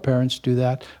see more parents do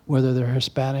that, whether they're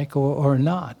Hispanic or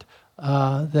not.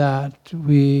 That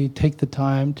we take the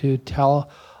time to tell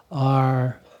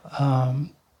our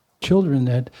children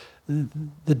that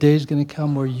the day is going to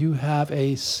come where you have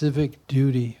a civic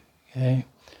duty. Okay,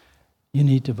 you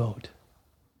need to vote.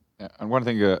 Yeah, and one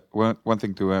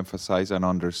thing to emphasize and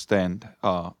understand,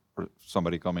 for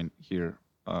somebody coming here.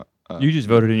 You just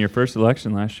voted in your first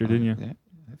election last year, didn't you? Yeah,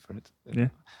 for it.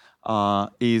 Yeah.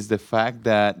 Is the fact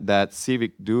that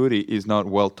civic duty is not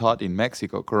well taught in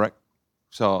Mexico, correct?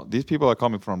 So these people are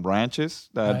coming from ranches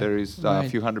that Right. there is a Right.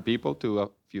 few hundred people to a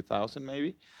few thousand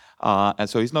maybe. And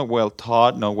so it's not well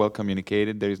taught, not well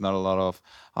communicated. There is not a lot of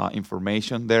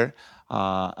information there.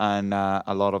 And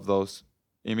a lot of those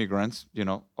immigrants,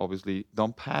 obviously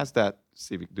don't pass that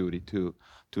civic duty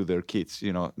to their kids,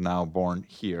 now born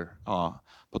here,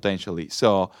 potentially.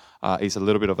 So it's a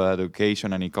little bit of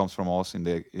education, and it comes from us in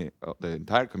the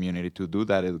entire community to do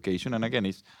that education. And again,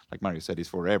 it's like Mario said, it's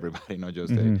for everybody, not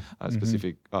just a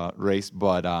specific race.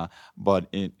 But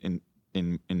in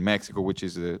Mexico, which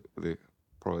is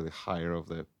probably the higher of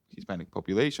the Hispanic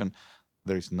population,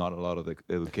 there is not a lot of the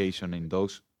education in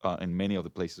those. In many of the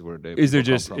places where they Is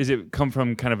it come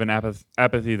from kind of an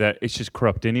apathy that it's just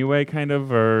corrupt anyway, kind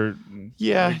of, or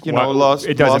lost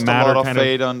it doesn't a matter, lot of kind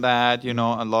faith on that. A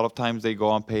lot of times they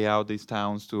go and pay out these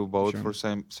towns to vote for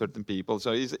certain people.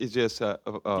 So it's just a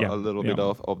little bit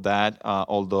of that.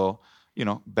 Although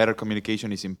better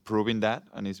communication is improving that,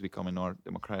 and it's becoming more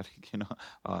democratic,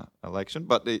 election.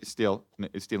 But it's still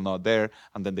not there.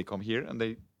 And then they come here and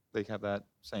they have that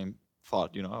same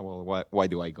thought, well, why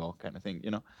do I go, kind of thing,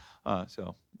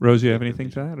 so. Rose, you have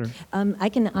anything to that? Or? I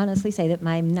can honestly say that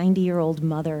my 90-year-old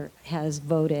mother has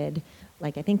voted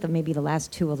like I think maybe the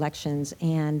last 2 elections,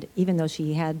 and even though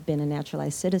she had been a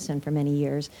naturalized citizen for many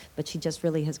years, but she just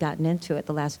really has gotten into it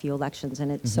the last few elections,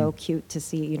 and it's so cute to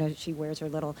see. You know, she wears her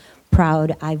little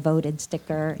proud "I voted"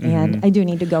 sticker, and I do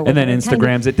need to go. And then with her.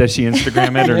 Instagrams it. Does she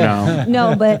Instagram it or no?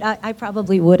 No, but I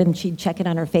probably would, and she'd check it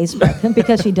on her Facebook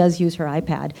because she does use her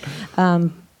iPad.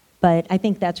 But I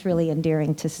think that's really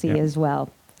endearing to see as well,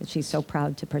 that she's so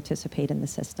proud to participate in the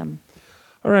system.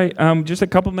 All right, just a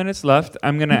couple minutes left.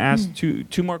 I'm going to ask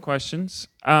two more questions.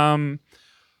 Actually,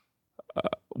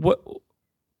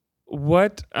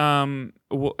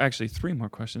 3 more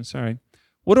questions. Sorry.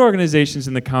 What organizations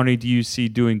in the county do you see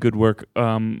doing good work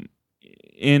in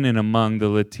and among the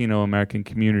Latino-American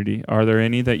community? Are there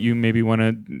any that you maybe want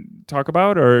to talk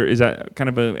about, or is that kind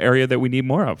of an area that we need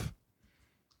more of?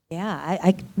 Yeah,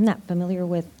 I'm not familiar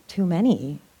with too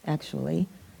many, actually,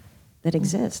 that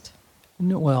exist.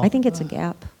 No, well, I think it's a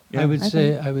gap. I would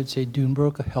say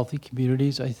Dunebrook, Healthy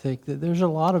Communities. I think that there's a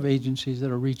lot of agencies that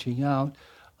are reaching out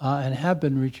and have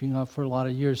been reaching out for a lot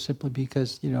of years, simply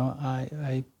because, you know,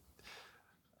 I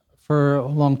for a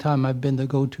long time I've been the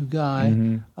go-to guy.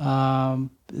 You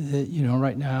know,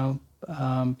 right now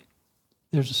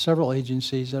there's several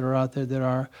agencies that are out there that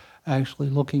are actually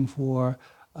looking for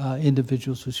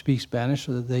individuals who speak Spanish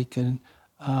so that they can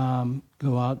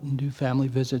go out and do family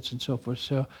visits and so forth.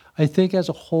 So I think as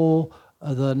a whole,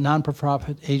 the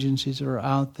non-profit agencies that are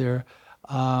out there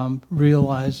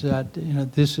realize that, you know,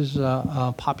 this is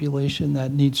a population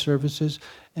that needs services,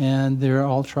 and they're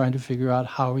all trying to figure out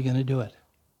how are we going to do it.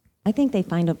 I think they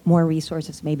find more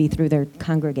resources maybe through their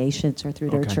congregations or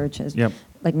through their churches. Yep.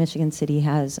 Like Michigan City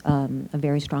has a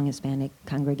very strong Hispanic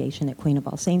congregation at Queen of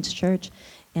All Saints Church,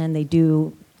 and they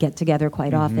do get together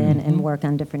quite often and work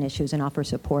on different issues and offer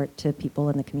support to people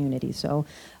in the community. So,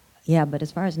 yeah, but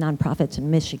as far as nonprofits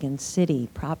in Michigan City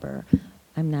proper,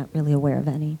 I'm not really aware of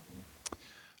any.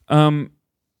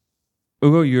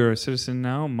 Hugo, you're a citizen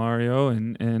now. Mario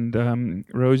and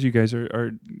Rose, you guys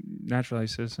are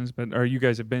naturalized citizens, but you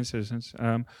guys have been citizens.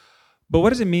 But what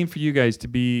does it mean for you guys to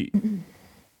be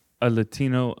a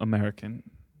Latino-American?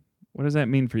 What does that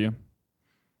mean for you?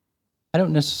 I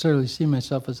don't necessarily see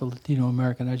myself as a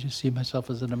Latino-American. I just see myself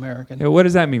as an American. Yeah, what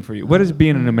does that mean for you? What does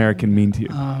being an American mean to you?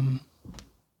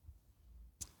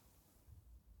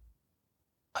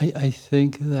 I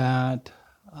think that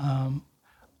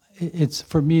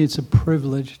for me, it's a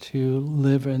privilege to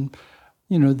live in,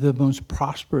 you know, the most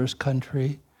prosperous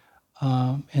country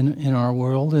in our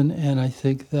world, and I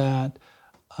think that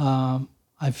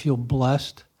I feel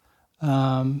blessed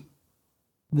that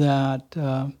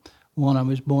one, I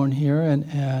was born here,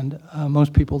 and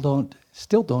most people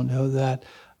still don't know that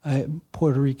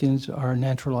Puerto Ricans are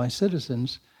naturalized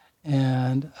citizens.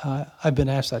 And I've been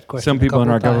asked that question. Some people in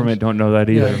our government don't know that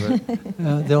either. Yeah.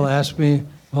 But, they'll ask me,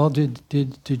 well, did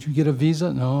you get a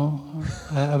visa? No.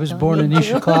 I was born in East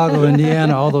Chicago,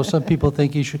 Indiana, although some people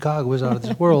think East Chicago is out of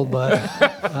this world. But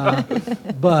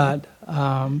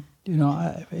you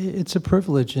know, it's a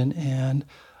privilege. And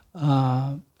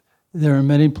there are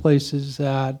many places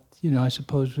that, you know, I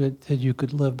suppose that you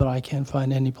could live, but I can't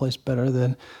find any place better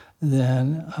than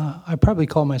I probably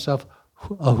call myself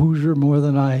a Hoosier more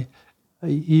than I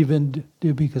even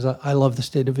do, because I love the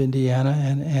state of Indiana,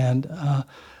 and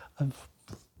I've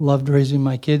loved raising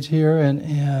my kids here, and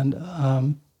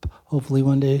hopefully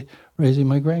one day raising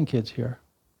my grandkids here.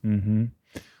 Mm-hmm.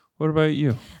 What about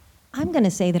you? I'm going to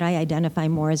say that I identify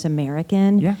more as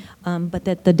American, but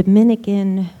that the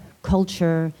Dominican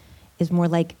culture is more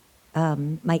like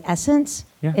my essence.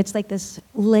 Yeah. It's like this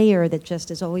layer that just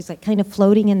is always like kind of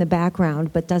floating in the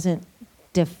background, but doesn't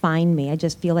define me. I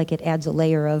just feel like it adds a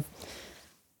layer of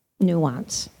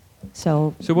nuance.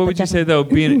 So what would you say though?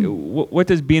 What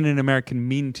does being an American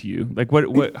mean to you? Like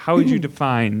what? How would you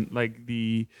define like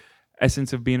the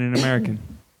essence of being an American?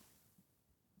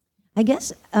 I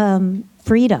guess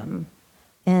freedom,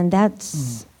 and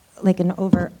that's like an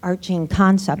overarching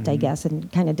concept, I guess, and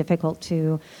kind of difficult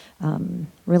to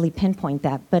really pinpoint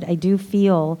that. But I do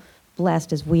feel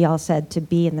blessed, as we all said, to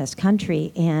be in this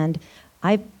country, and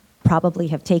I probably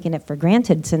have taken it for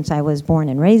granted since I was born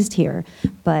and raised here,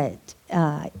 but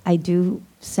I do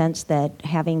sense that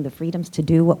having the freedoms to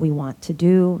do what we want to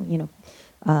do, you know,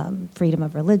 freedom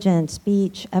of religion,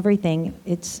 speech, everything,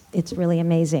 it's really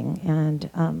amazing, and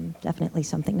definitely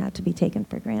something not to be taken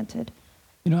for granted.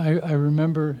 You know, I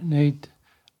remember, Nate,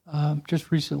 just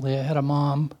recently I had a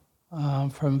mom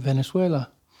from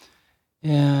Venezuela,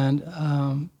 and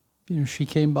you know, she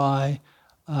came by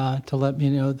to let me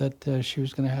know that she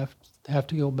was going to have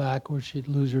to go back, or she'd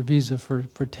lose her visa for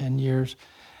 10 years.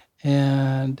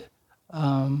 And,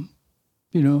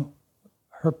 you know,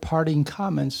 her parting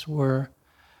comments were,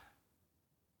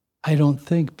 I don't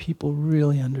think people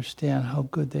really understand how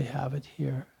good they have it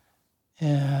here.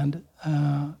 And,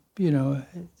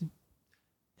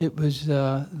 it was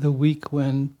the week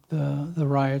when the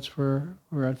riots were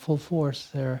at full force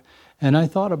there. And I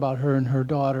thought about her and her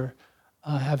daughter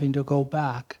having to go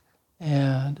back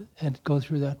and go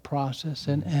through that process.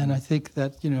 And I think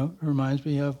that, reminds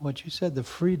me of what you said, the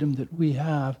freedom that we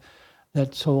have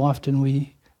that so often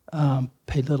we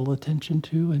pay little attention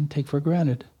to and take for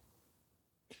granted.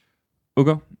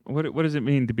 Hugo, what does it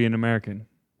mean to be an American?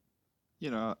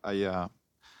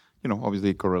 Obviously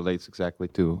it correlates exactly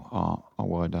to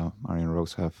what Mario and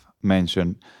Rose have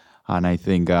mentioned. And I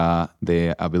think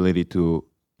the ability to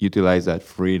utilize that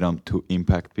freedom to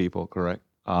impact people, correct?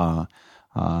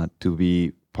 To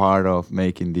be part of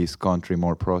making this country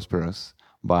more prosperous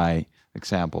by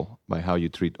example, by how you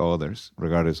treat others,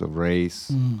 regardless of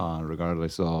race,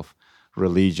 regardless of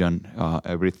religion.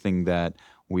 Everything that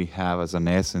we have as an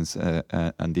essence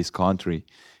in this country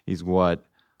is what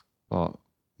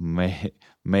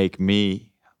make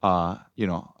me,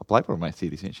 apply for my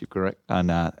citizenship, correct?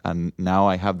 And now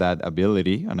I have that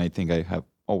ability, and I think I have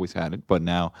always had it, but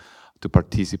now to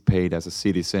participate as a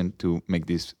citizen to make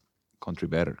this country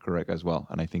better, correct, as well.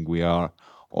 And I think we are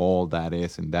all that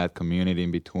is in that community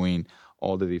in between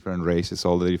all the different races,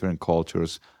 all the different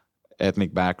cultures,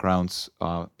 ethnic backgrounds,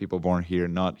 people born here,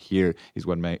 not here, is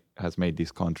what has made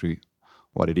this country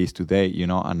what it is today,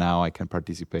 and now I can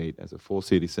participate as a full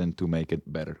citizen to make it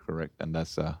better, correct? And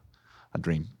that's a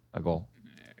dream, a goal.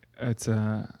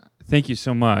 Thank you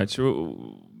so much.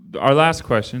 Our last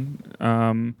question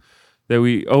that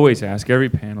we always ask every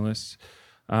panelist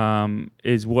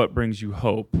is what brings you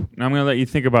hope? Now I'm going to let you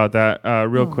think about that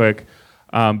real quick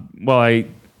while I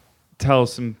tell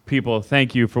some people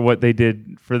thank you for what they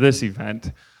did for this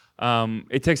event.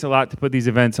 It takes a lot to put these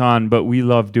events on, but we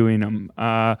love doing them.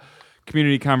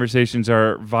 Community conversations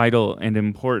are vital and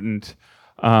important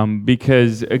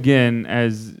because, again,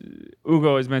 as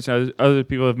Hugo has mentioned, as other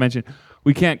people have mentioned,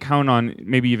 we can't count on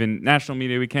maybe even national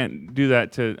media. We can't do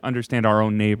that to understand our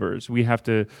own neighbors. We have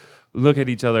to look at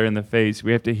each other in the face.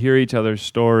 We have to hear each other's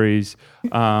stories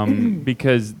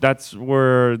because that's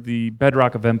where the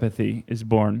bedrock of empathy is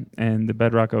born, and the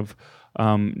bedrock of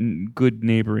good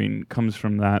neighboring comes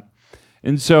from that.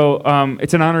 And so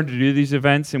it's an honor to do these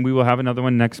events, and we will have another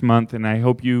one next month, and I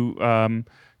hope you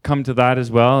come to that as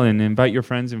well and invite your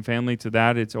friends and family to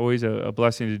that. It's always a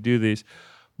blessing to do these.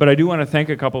 But I do want to thank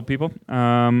a couple people.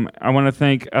 I want to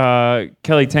thank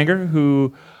Kelly Tanger,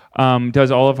 who does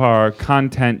all of our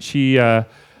content. She,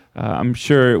 I'm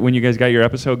sure when you guys got your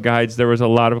episode guides, there was a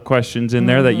lot of questions in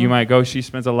there that you might go. She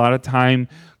spends a lot of time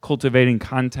cultivating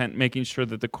content, making sure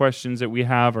that the questions that we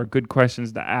have are good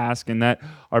questions to ask and that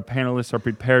our panelists are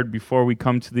prepared before we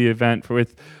come to the event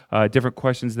with different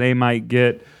questions they might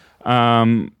get.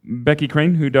 Becky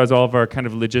Crane, who does all of our kind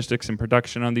of logistics and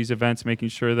production on these events, making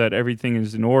sure that everything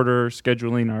is in order,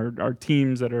 scheduling our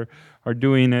teams that are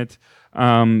doing it.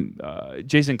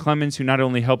 Jason Clemens, who not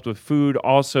only helped with food,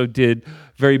 also did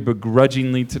very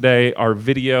begrudgingly today our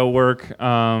video work.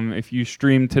 If you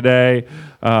stream today,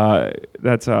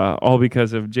 that's all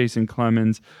because of Jason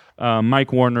Clemens.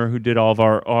 Mike Warner, who did all of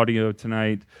our audio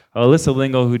tonight. Alyssa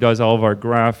Lingle, who does all of our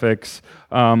graphics.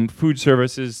 Food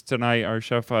services tonight, our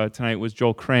chef tonight was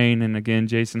Joel Crane, and again,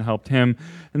 Jason helped him.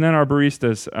 And then our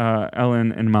baristas,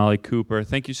 Ellen and Molly Cooper.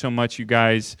 Thank you so much, you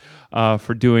guys,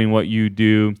 for doing what you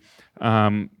do.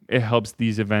 It helps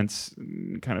these events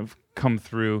kind of come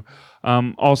through.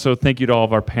 Also, thank you to all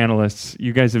of our panelists.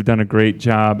 You guys have done a great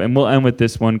job. And we'll end with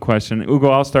this one question. Hugo,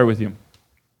 I'll start with you.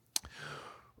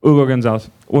 Hugo Gonzalez,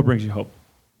 what brings you hope?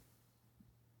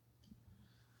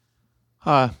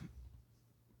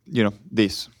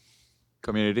 This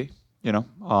community,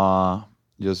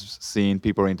 just seeing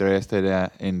people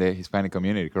interested in the Hispanic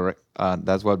community, correct?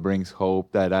 That's what brings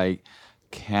hope, that I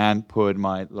can put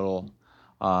my little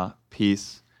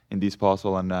piece in this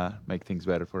puzzle and make things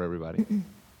better for everybody.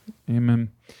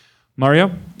 Amen. Mario,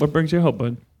 what brings you hope,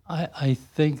 bud? I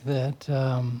think that,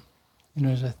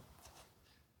 as I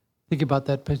think about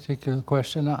that particular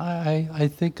question, I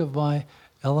think of my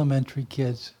elementary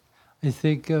kids. I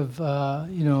think of,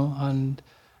 on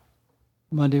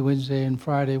Monday, Wednesday, and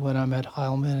Friday when I'm at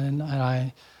Heilman and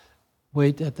I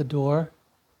wait at the door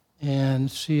and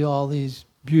see all these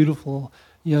beautiful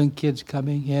young kids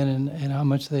coming in and how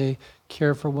much they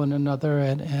care for one another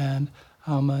and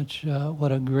how much,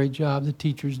 what a great job the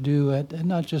teachers do at, and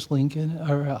not just Lincoln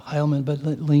or Heilman, but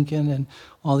Lincoln and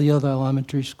all the other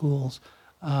elementary schools.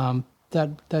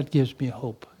 That gives me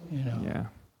hope, Yeah.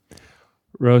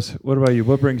 Rose, what about you?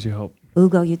 What brings you hope?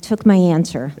 Hugo, you took my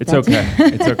answer. It's okay.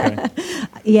 It's okay.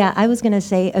 Yeah, I was going to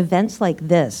say events like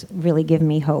this really give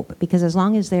me hope, because as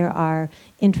long as there are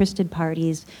interested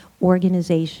parties,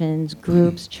 organizations,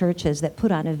 groups, churches that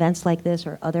put on events like this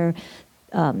or other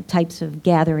types of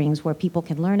gatherings where people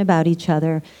can learn about each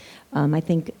other, I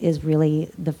think is really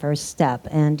the first step.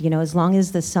 And, as long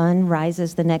as the sun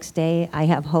rises the next day, I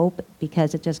have hope,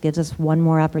 because it just gives us one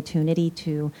more opportunity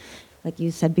to, like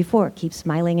you said before, keep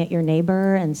smiling at your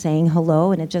neighbor and saying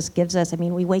hello. And it just gives us,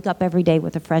 we wake up every day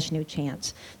with a fresh new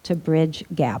chance to bridge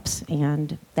gaps.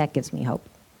 And that gives me hope.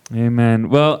 Amen.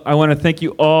 Well, I want to thank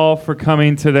you all for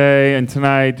coming today and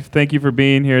tonight. Thank you for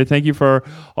being here. Thank you for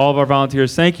all of our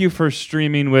volunteers. Thank you for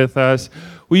streaming with us.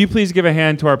 Will you please give a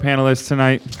hand to our panelists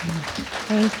tonight?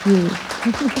 Thank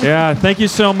you. Yeah, thank you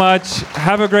so much.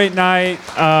 Have a great night,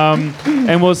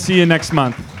 and we'll see you next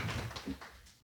month.